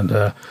acting, and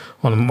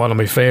one of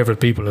my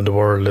favourite people in the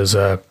world is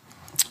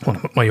one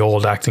of my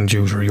old acting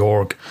tutor,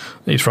 Jorg.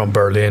 He's from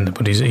Berlin,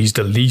 but he's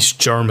the least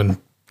German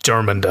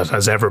that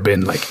has ever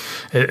been. Like,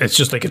 it's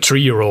just like a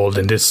 3-year-old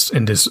in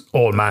this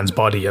old man's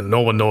body, and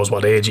no one knows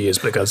what age he is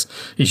because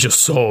he's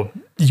just so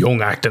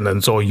young acting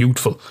and so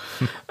youthful.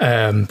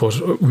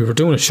 But we were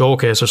doing a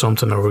showcase or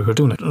something, or we were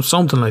doing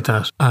something like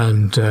that.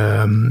 And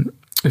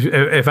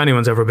if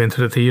anyone's ever been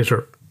to the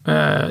theatre,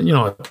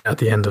 at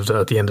the end of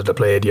the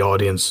play, the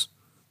audience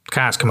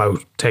cast come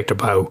out, take their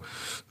bow,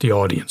 the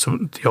audience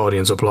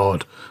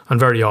applaud, and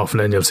very often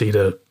then you'll see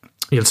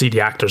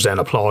the actors then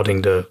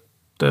applauding the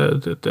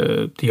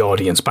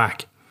audience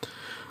back.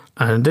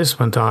 And this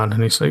went on,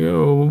 and he's like,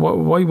 "Oh,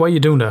 why are you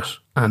doing that?"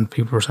 And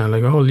people were saying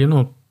like, "Oh,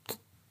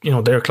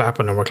 they're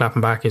clapping and we're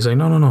clapping back." He's like,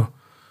 "No."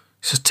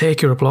 He says,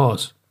 "Take your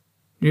applause.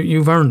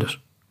 You've earned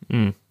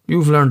it.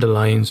 You've learned the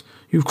lines.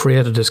 You've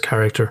created this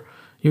character.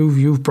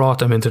 You've brought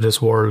them into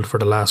this world for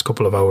the last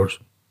couple of hours.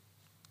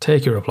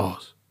 Take your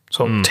applause.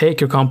 So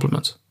take your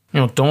compliments.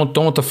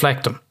 Don't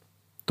deflect them.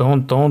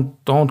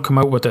 Don't come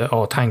out with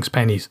the thanks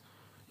pennies.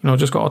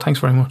 Just go, thanks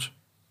very much.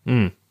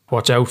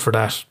 Watch out for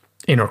that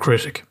inner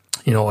critic.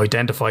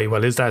 Identify,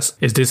 well, is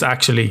this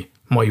actually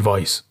my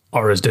voice,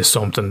 or is this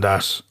something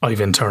that I've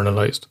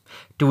internalized?"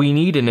 Do we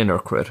need an inner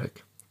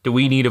critic? Do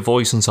we need a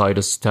voice inside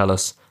us to tell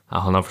us,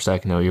 hold on for a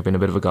second now, you've been a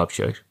bit of a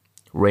gobshite.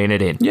 Rein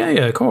it in. Yeah,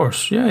 of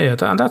course. Yeah.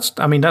 And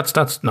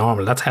that's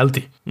normal. That's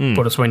healthy.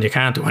 But it's when you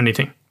can't do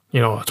anything.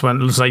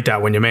 It's like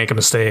that when you make a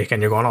mistake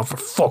and you're going, "Oh, for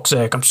fuck's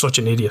sake, I'm such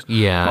an idiot."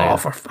 Yeah.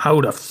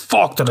 How the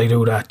fuck did I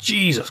do that?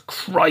 Jesus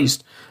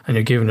Christ. And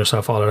you're giving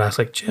yourself all of that. It's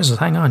like, Jesus,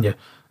 hang on,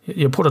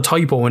 you put a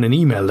typo in an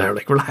email there,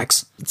 like,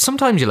 relax.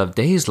 Sometimes you'll have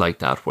days like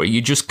that where you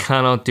just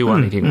cannot do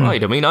anything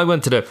right. I mean, I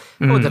went to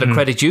the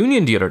credit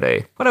union the other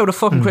day, went out a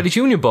fucking credit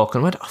union book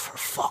and went, "Oh, for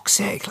fuck's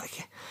sake,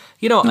 like,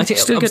 I think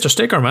still get your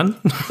sticker, man."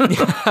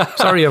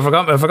 Sorry, I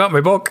forgot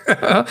my book.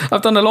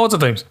 I've done it loads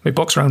of times. My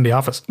book's around the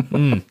office.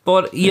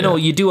 But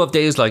you do have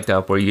days like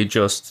that where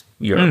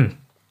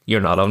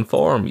you're not on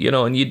form,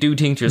 and you do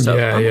think to yourself,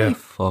 "Am I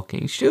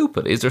fucking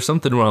stupid? Is there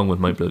something wrong with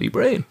my bloody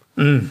brain?"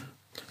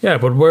 Yeah,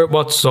 but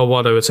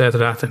what I would say to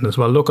that then as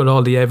well, look at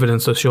all the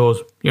evidence that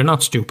shows you're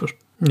not stupid.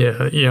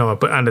 Yeah,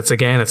 and it's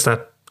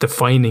that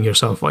defining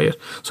yourself by it.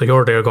 So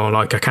you're there going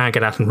like, "I can't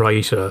get that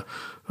right.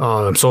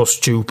 I'm so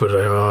stupid.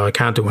 I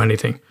can't do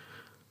anything."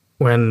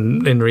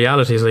 When in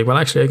reality, it's like, well,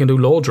 actually, I can do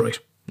loads right.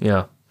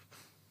 Yeah.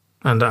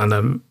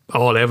 And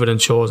all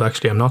evidence shows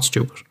actually I'm not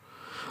stupid.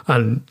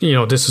 And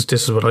this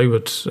is what I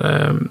would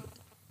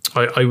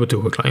I would do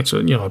with clients. So,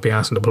 I'd be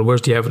asking them, "Well,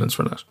 where's the evidence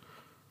for that?"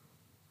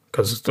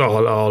 Because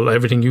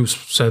everything you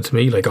said to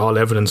me, like, all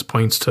evidence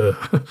points to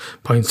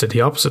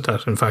the opposite.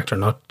 That in fact, are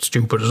not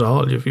stupid at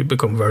all. You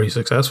become very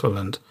successful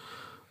and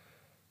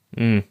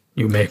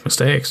you make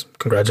mistakes.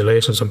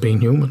 Congratulations on being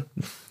human.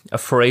 A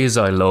phrase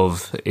I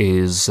love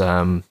is,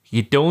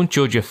 "You don't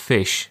judge a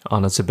fish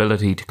on its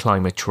ability to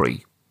climb a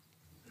tree."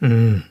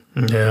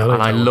 Yeah,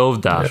 I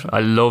love that. Yeah. I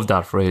love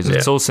that phrase.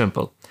 It's so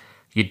simple.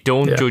 You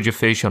don't Yeah. judge a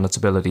fish on its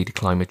ability to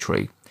climb a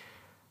tree.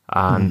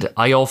 And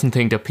I often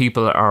think that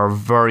people are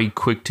very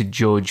quick to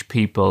judge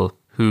people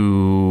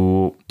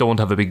who don't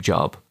have a big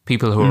job.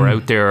 People who are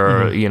out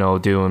there,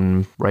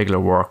 doing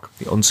regular work,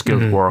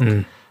 unskilled work.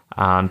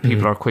 And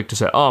people are quick to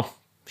say, "Oh,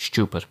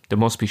 stupid. They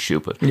must be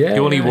stupid. Yeah, they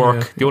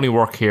only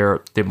work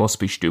here. They must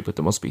be stupid.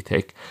 They must be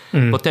thick."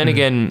 But then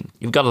again,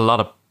 you've got a lot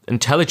of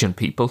intelligent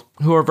people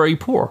who are very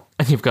poor.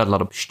 And you've got a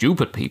lot of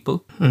stupid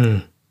people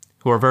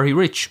who are very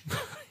rich.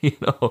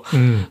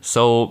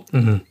 So...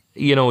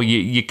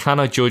 you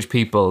cannot judge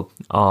people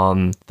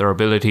on their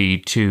ability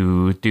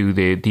to do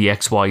the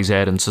X, Y, Z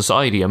in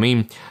society. I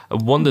mean,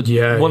 one of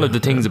the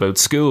things about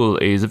school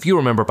is, if you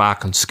remember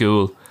back in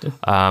school,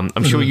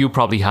 I'm sure you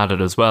probably had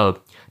it as well.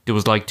 There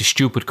was like the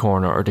stupid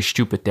corner or the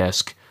stupid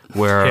desk,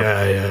 where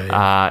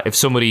if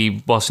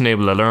somebody wasn't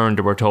able to learn,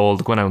 they were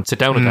told, "Go out and sit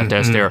down at that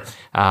desk there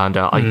and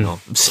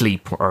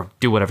sleep or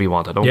do whatever you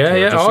want. I don't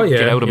care. Just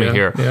get out of me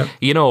here."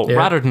 Yeah.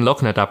 Rather than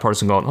looking at that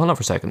person going, "Hold on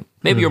for a second,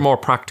 maybe you're more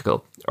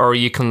practical, or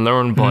you can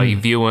learn by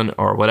viewing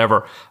or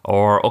whatever,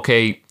 or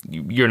okay,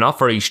 you're not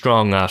very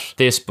strong at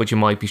this, but you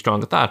might be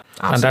strong at that."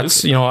 Absolutely. And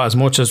that's, as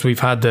much as we've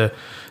had the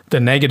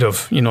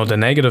negative, the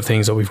negative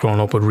things that we've grown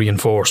up with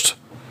reinforced,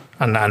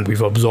 and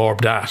we've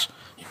absorbed that,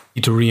 you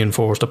need to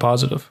reinforce the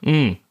positive.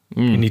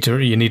 You need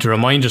to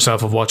remind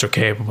yourself of what you're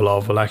capable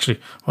of. Well, actually,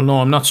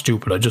 no, I'm not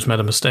stupid. I just made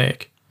a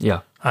mistake. Yeah.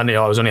 And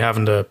I was only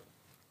having a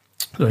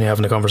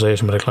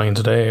conversation with a client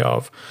today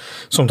of,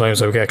 sometimes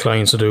I would get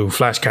clients to do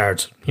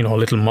flashcards,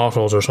 little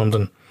mottos or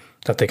something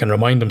that they can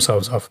remind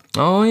themselves of.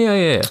 Oh,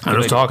 yeah. And I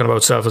was talking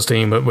about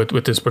self-esteem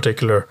with this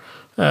particular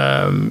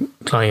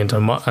client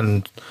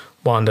and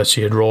one that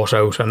she had wrote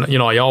out. And,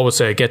 I always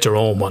say, get your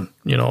own one,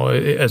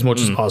 as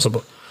much as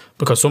possible,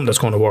 because something that's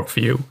going to work for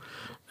you.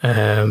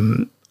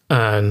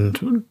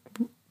 And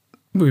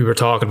we were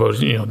talking about,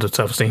 the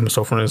self-esteem and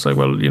stuff, and it's like,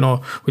 well,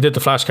 we did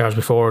the flashcards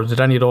before. Did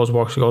any of those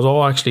work? She goes,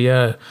 "Oh, actually,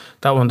 yeah,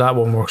 that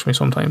one works for me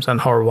sometimes."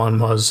 And her one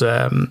was,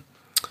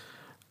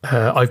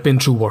 "I've been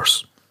through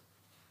worse."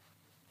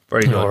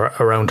 Very good.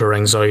 Around her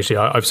anxiety,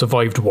 I've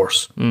survived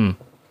worse. And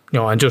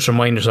just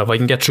remind yourself, I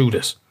can get through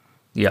this.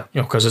 Yeah.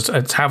 Because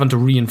it's having to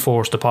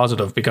reinforce the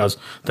positive, because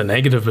the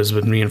negative has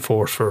been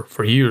reinforced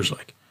for years,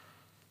 like.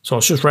 So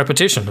it's just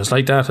repetition. It's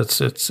like that.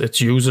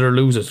 It's use it or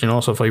lose it.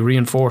 So if I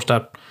reinforce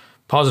that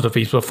positive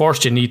piece, but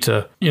first you need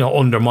to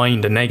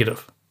undermine the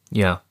negative.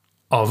 Yeah.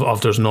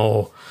 of there's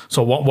no.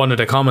 So one of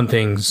the common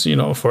things, you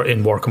know, for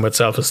in working with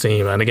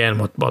self-esteem, and again,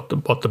 what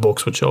the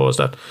books would show is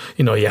that,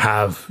 you know, you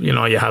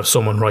have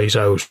someone write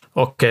out,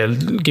 okay,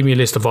 give me a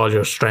list of all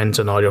your strengths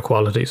and all your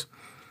qualities,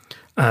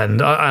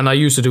 and I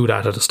used to do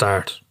that at the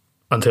start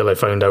until I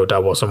found out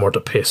that wasn't worth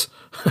a piss,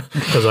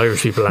 because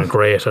Irish people aren't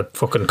great at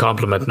fucking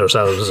complimenting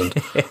themselves, and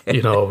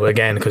you know,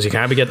 again, because you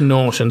can't be getting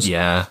notions.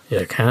 Yeah,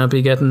 you can't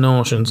be getting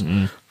notions,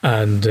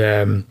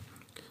 and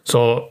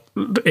so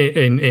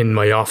in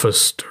my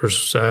office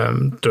there's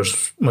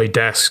my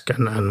desk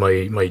and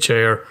my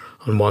chair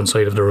on one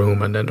side of the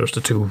room, and then there's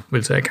the two,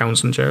 we'll say,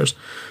 counselling chairs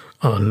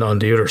on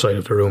the other side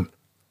of the room.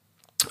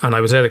 And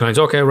I would say to the clients,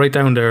 okay, write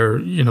down there,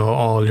 you know,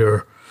 all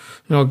your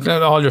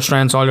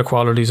strengths, all your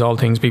qualities, all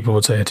things people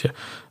would say to you.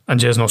 And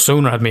just no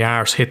sooner had my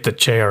arse hit the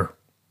chair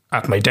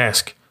at my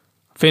desk,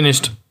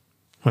 finished.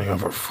 I go,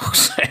 for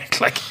fuck's sake,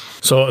 like.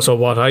 So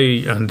what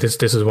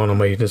this is one of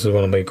my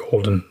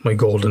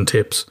golden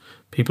tips.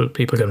 People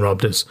can rob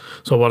this.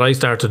 So what I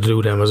started to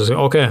do then was I say,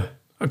 okay,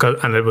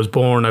 and it was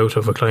born out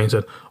of a client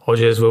said, oh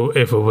jeez, well,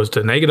 if it was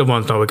the negative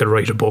ones now I could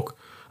write a book.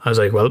 I was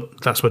like, well,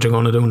 that's what you're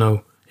going to do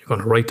now. You're going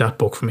to write that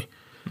book for me.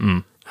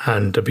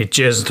 And there'd be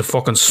jizz, the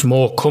fucking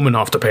smoke coming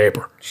off the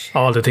paper,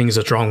 all the things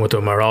that's wrong with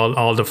them, or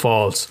all the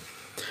faults.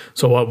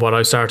 So what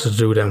I started to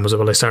do then was,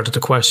 well, I started to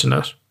question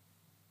that.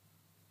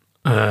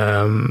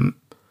 I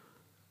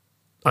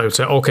would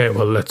say, okay,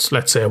 well,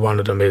 let's say one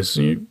of them is,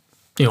 you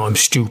know, I'm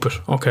stupid.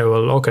 Okay,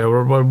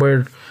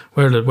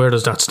 where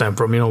does that stem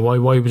from? You know, why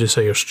would you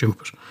say you're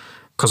stupid?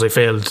 Because I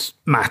failed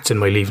maths in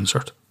my Leaving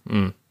Cert.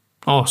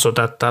 Oh, so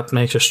that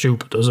makes you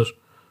stupid, does it?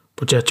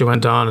 But yet you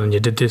went on and you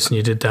did this and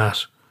you did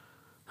that.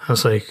 I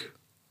was like,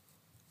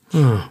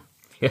 yeah,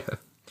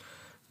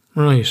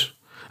 right.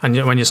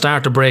 And when you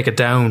start to break it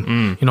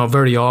down, you know,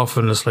 very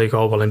often it's like,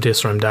 oh, well, I'm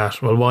this or I'm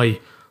that. Well, why?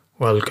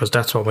 Well, because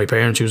that's what my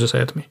parents used to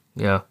say to me.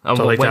 Yeah. And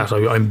so that,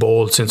 I'm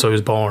bold since I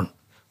was born.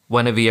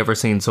 When have you ever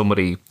seen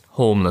somebody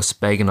homeless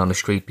begging on the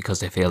street because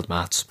they failed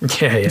maths?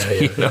 Yeah.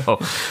 You know?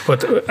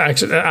 But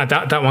actually,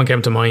 that one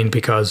came to mind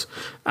because,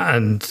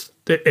 and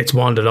it's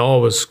one that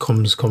always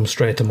comes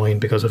straight to mind,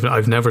 because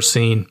I've never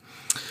seen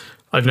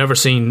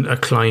a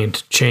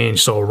client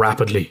change so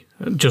rapidly.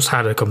 Just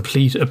had a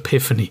complete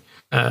epiphany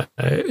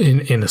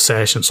in a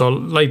session. So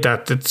like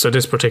that. So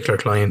this particular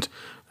client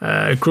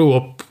grew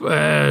up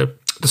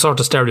the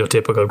sort of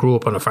stereotypical, grew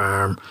up on a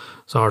farm,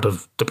 sort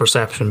of the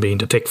perception being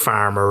the thick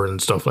farmer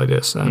and stuff like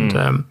this.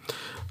 And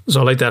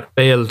so like that,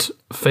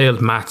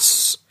 failed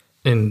maths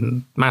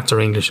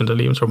or English in the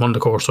Leaving Cert, one of the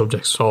core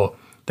subjects. So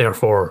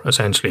therefore,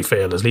 essentially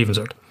failed as Leaving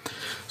Cert.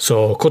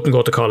 So couldn't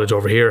go to college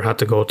over here. Had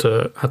to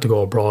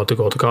go abroad to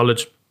go to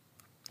college.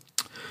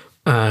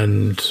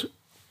 And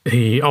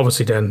he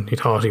obviously then he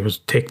thought he was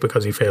thick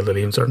because he failed the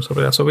Leaving Cert and stuff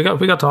like that. So we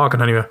got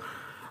talking anyway,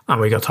 and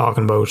we got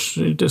talking about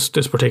this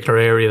particular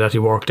area that he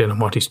worked in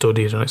and what he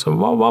studied. And I said,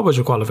 what was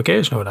your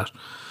qualification with that?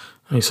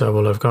 And he said,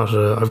 well, I've got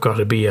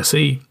a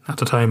BSc. At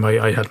the time,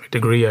 I had my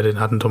degree. I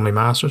hadn't done my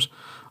masters.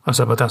 I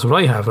said, but that's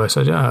what I have. I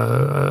said,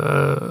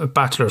 yeah, a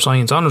Bachelor of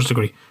Science honours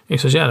degree. He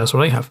says, yeah, that's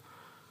what I have.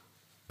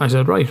 I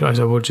said, right. I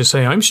said, would you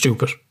say I'm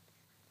stupid?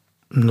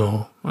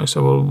 No. I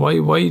said, well,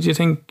 why do you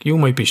think you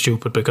might be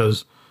stupid?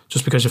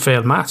 Just because you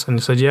failed maths? And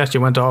he said, yes,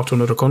 you went off to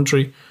another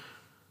country.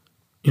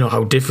 You know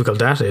how difficult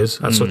that is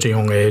at such a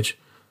young age.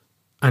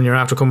 And you're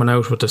after coming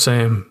out with the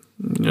same,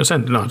 you know,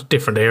 not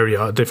different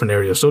area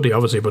of study,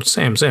 obviously, but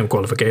same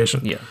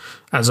qualification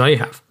as I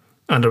have.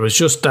 And there was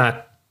just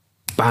that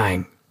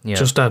bang,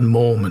 just that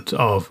moment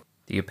of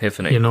the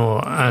epiphany, you know,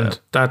 and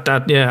that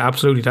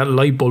absolutely, that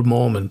light bulb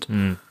moment.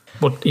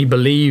 But he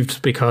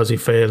believed because he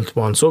failed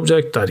one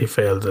subject that he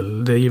failed the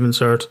Leaving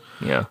Cert.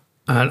 Yeah,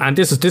 and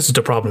this is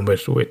the problem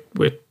with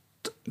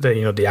the,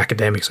 you know, the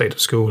academic side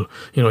of school.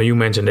 You know, you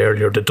mentioned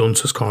earlier the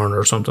dunce's corner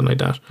or something like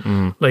that.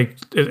 Like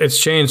it's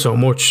changed so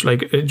much.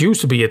 Like it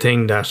used to be a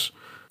thing that,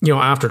 you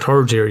know, after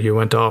third year you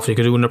went off, you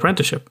could do an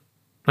apprenticeship.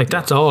 Like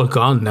that's all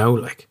gone now.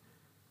 Like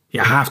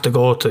you have to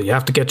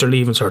get your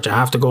Leaving Cert, you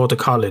have to go to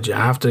college, you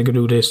have to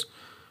do this.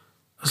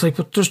 It's like,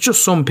 but there's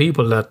just some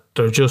people that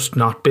they're just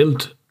not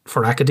built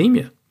for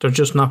academia. They're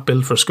just not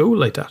built for school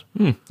like that.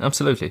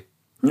 Absolutely.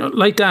 You know,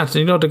 like that.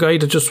 You know, the guy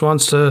that just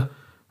wants to,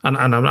 and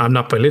I'm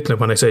not belittling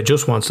when I say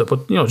just wants to,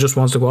 but, you know, just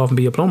wants to go off and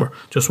be a plumber,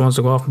 just wants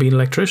to go off and be an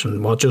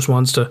electrician, just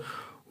wants to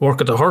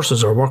work at the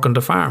horses or work on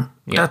the farm.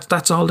 Yeah.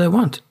 That's all they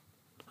want.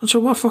 And so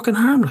what fucking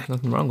harm? Like?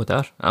 Nothing wrong with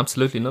that.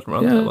 Absolutely nothing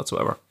wrong with that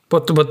whatsoever.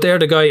 But they're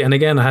the guy, and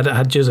again, I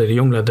had Jizzy, the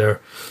young lad there,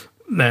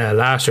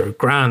 last year,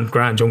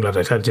 grand young lad.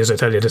 I tell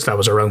you this, that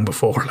was around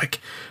before,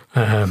 like,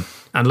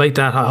 and like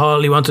that,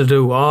 all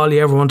he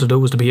ever wanted to do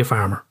was to be a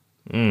farmer.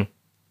 And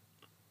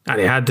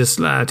he had this,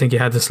 I think he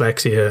had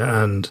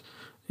dyslexia, and,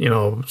 you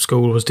know,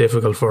 school was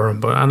difficult for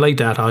him. And like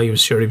that, he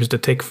was sure he was the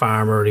thick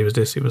farmer. He was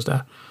this, he was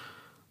that,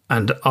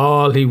 and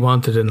all he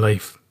wanted in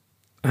life,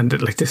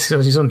 and like this,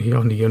 he's only a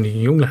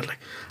young lad. Like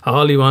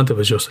all he wanted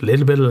was just a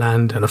little bit of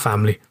land and a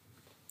family,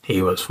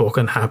 He was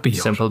fucking happy.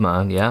 Simple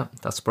man, yeah,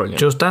 that's brilliant.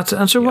 Just that's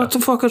answer. Yeah. What the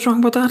fuck is wrong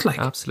about that? Like,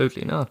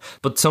 Absolutely not.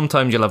 But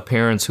sometimes you'll have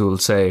parents who will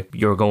say,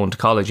 you're going to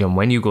college, and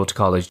when you go to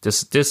college,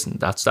 this and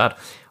that's that.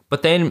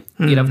 But then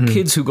you'll have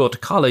kids who go to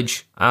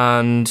college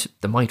and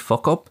they might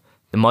fuck up.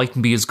 They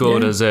mightn't be as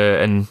good as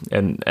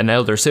an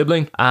elder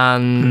sibling.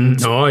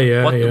 And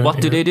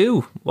what do they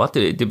do? What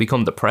do they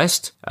become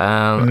depressed?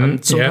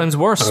 And sometimes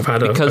worse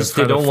because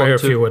they don't want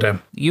to. Few of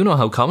them. You know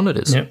how common it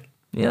is.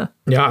 Yeah.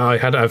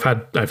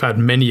 I've had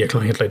many a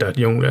client like that.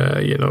 Young,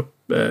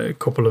 a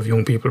couple of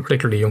young people,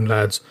 particularly young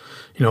lads,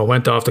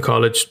 went off to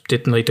college,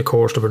 didn't like the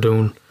course they were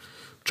doing,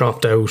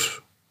 dropped out,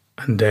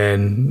 and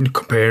then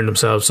comparing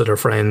themselves to their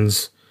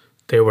friends.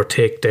 They were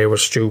thick, they were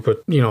stupid,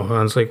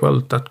 and it's like, well,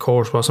 that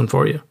course wasn't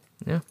for you.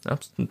 Yeah,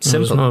 that's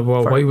simple.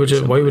 Why would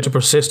you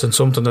persist in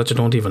something that you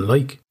don't even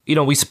like?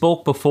 We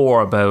spoke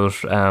before about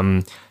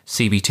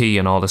CBT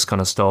and all this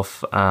kind of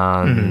stuff,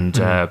 and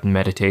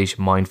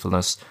meditation,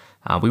 mindfulness.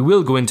 We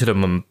will go into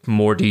them in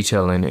more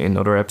detail in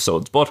other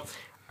episodes, but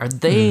are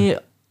they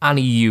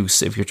any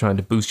use if you're trying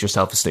to boost your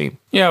self-esteem?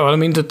 Yeah, well, I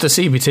mean, the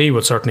CBT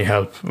would certainly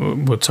help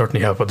with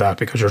that,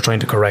 because you're trying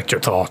to correct your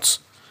thoughts.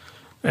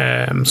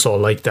 So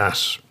like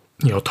that,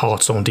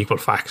 thoughts don't equal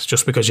facts.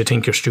 Just because you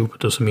think you're stupid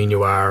doesn't mean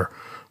you are,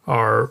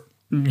 or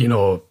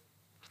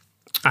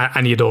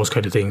any of those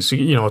kind of things.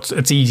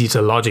 It's easy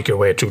to logic your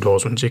way through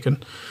those ones. You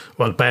can,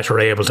 better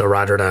able to,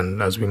 rather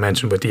than, as we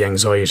mentioned with the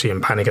anxiety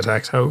and panic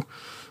attacks, how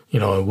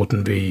it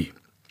wouldn't be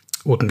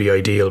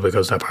ideal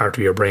because that part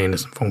of your brain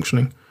isn't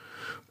functioning.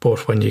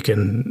 But when you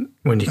can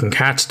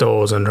catch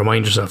those and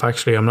remind yourself,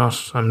 actually, I'm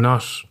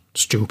not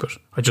stupid.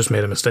 I just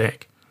made a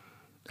mistake.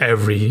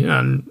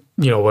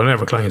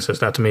 Whenever a client says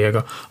that to me, I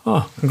go,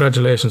 "Oh,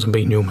 congratulations on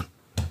being human.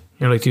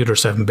 You're like the other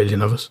 7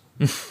 billion of us."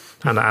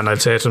 and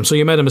I'd say to them, "So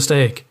you made a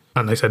mistake."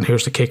 And I said,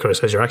 "Here's the kicker." I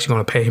said, "You're actually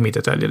going to pay me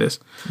to tell you this."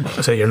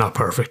 I said, "You're not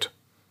perfect,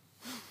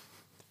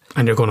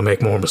 and you're going to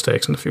make more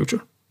mistakes in the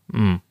future."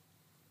 And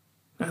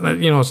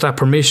it's that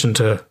permission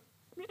to.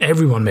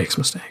 Everyone makes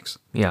mistakes.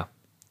 Yeah,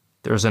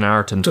 there's an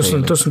art in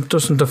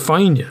doesn't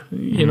define you.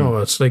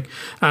 It's like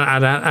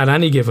at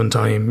any given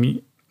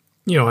time.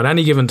 At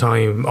any given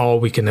time, all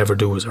we can ever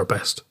do is our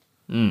best.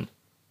 In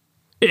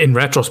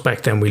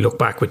retrospect, then we look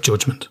back with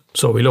judgment.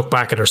 So we look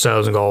back at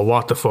ourselves and go,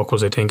 "What the fuck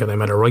was I thinking? I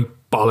made a right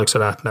bollocks of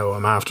that. Now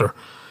I'm after."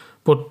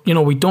 But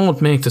we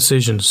don't make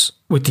decisions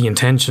with the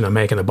intention of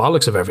making a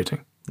bollocks of everything.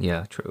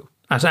 Yeah, true.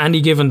 At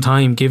any given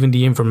time, given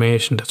the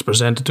information that's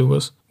presented to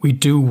us, we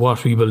do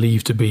what we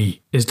believe to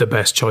be is the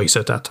best choice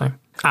at that time.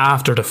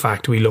 After the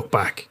fact, we look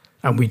back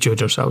and we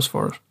judge ourselves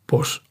for it.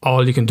 But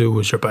all you can do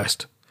is your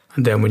best.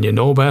 And then when you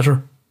know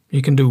better,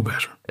 you can do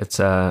better.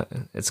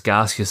 It's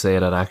gas you say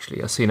that,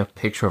 actually. I seen a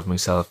picture of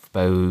myself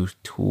about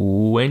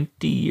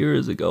 20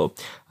 years ago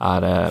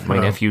at my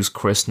nephew's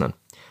christening.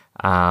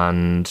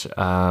 And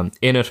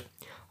in it,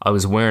 I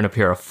was wearing a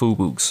pair of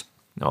FUBUs.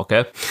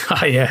 Okay?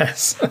 Ah,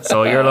 yes.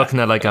 So you're looking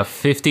at like a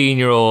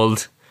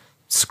 15-year-old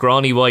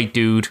scrawny white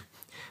dude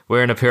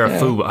wearing a pair of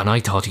FUBU, and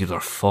I thought these were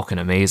fucking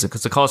amazing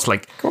because it cost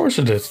like, of course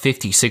it did,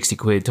 50, 60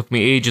 quid. It took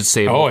me ages to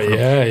save up for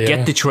them.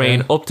 Get the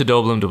train up to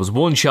Dublin. There was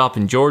one shop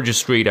in Georgia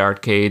Street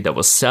Arcade that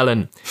was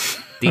selling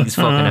these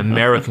fucking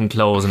American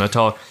clothes, and I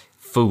thought,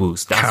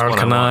 FUBUs, that's Carol what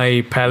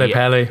I want.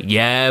 Pele.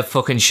 Yeah,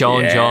 fucking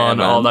Sean John,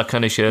 man. All that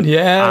kind of shit.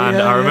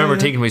 I remember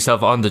thinking to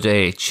myself on the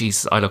day,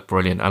 jeez, I look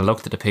brilliant. I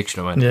looked at the picture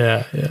and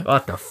went,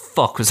 what the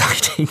fuck was I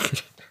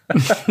thinking?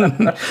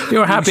 You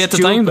were happy at the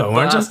time though,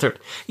 weren't you?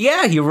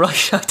 Yeah, you're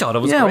right. I thought it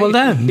was great. Well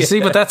then, you see,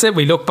 but that's it.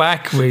 We look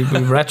back, we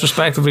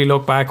retrospectively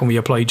look back and we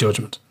apply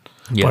judgment.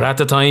 Yeah. But at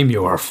the time,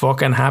 you were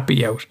fucking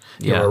happy out.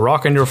 You were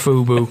rocking your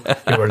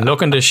FUBU. You were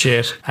looking to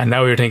shit, and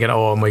now you're thinking,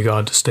 "Oh my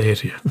god, the state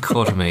of you."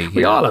 Cut me.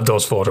 We all have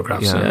those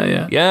photographs.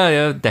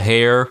 Yeah. The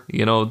hair,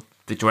 the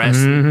dress,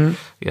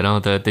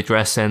 the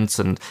dress sense,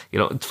 and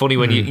it's funny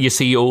when you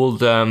see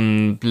old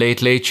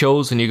late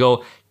shows and you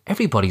go,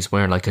 everybody's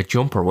wearing like a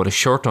jumper with a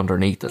shirt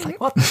underneath. It's like,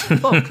 what the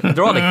fuck?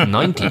 They're all like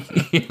 90,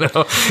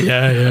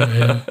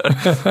 Yeah.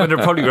 When they're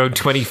probably around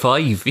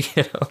 25,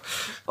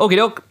 Okay,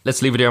 doke,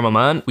 let's leave it there, my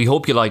man. We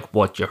hope you like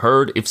what you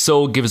heard. If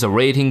so, give us a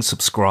rating,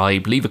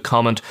 subscribe, leave a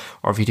comment,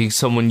 or if you think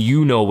someone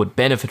you know would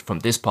benefit from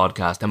this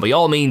podcast, then by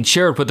all means,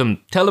 share it with them,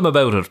 tell them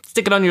about it,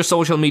 stick it on your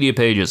social media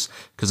pages,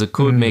 because it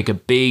could make a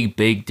big,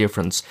 big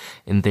difference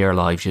in their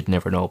lives. You'd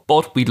never know.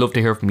 But we'd love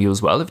to hear from you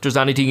as well. If there's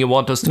anything you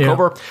want us to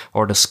cover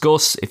or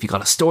discuss, if you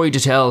got a story to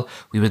tell,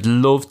 we would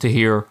love to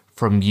hear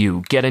from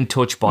you. Get in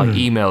touch by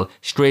email,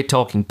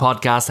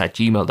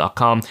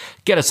 straighttalkingpodcast@gmail.com.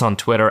 Get us on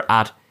Twitter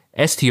at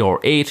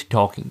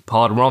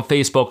STR8TalkingPod. We're on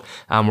Facebook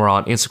and we're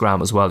on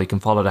Instagram as well. You can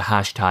follow the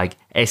hashtag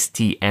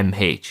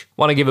STMH.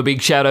 Want to give a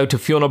big shout out to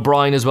Fiona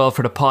Bryan as well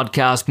for the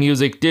podcast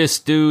music. This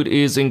dude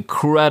is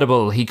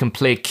incredible. He can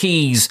play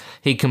keys,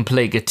 he can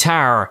play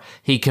guitar,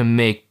 he can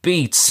make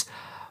beats.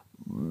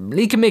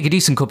 He can make a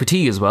decent cup of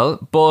tea as well.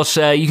 But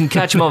you can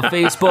catch him on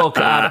Facebook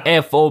at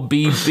FOB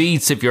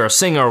Beats. If you're a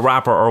singer,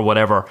 rapper or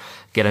whatever,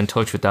 get in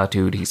touch with that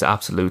dude. He's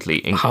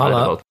absolutely incredible.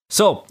 Holla.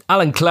 So,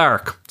 Alan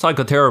Clark,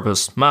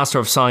 psychotherapist, master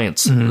of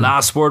science.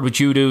 Last word with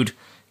you, dude.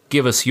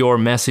 give us your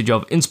message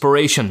of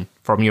inspiration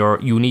from your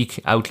unique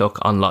outlook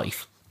on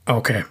life.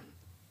 Okay.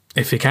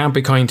 If you can't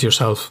be kind to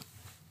yourself,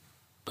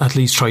 at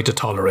least try to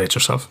tolerate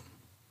yourself.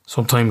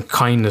 Sometimes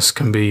kindness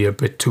can be a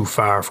bit too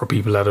far for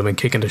people that have been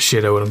kicking the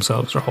shit out of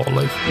themselves their whole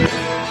life.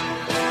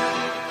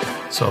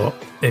 So,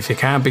 if you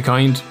can't be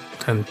kind,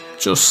 then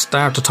just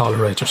start to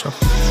tolerate yourself.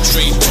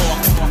 Street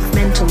talk.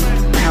 Mental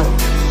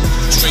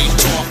health. Street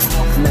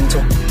talk.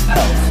 Mental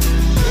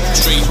health.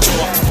 Street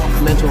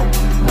talk.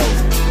 Mental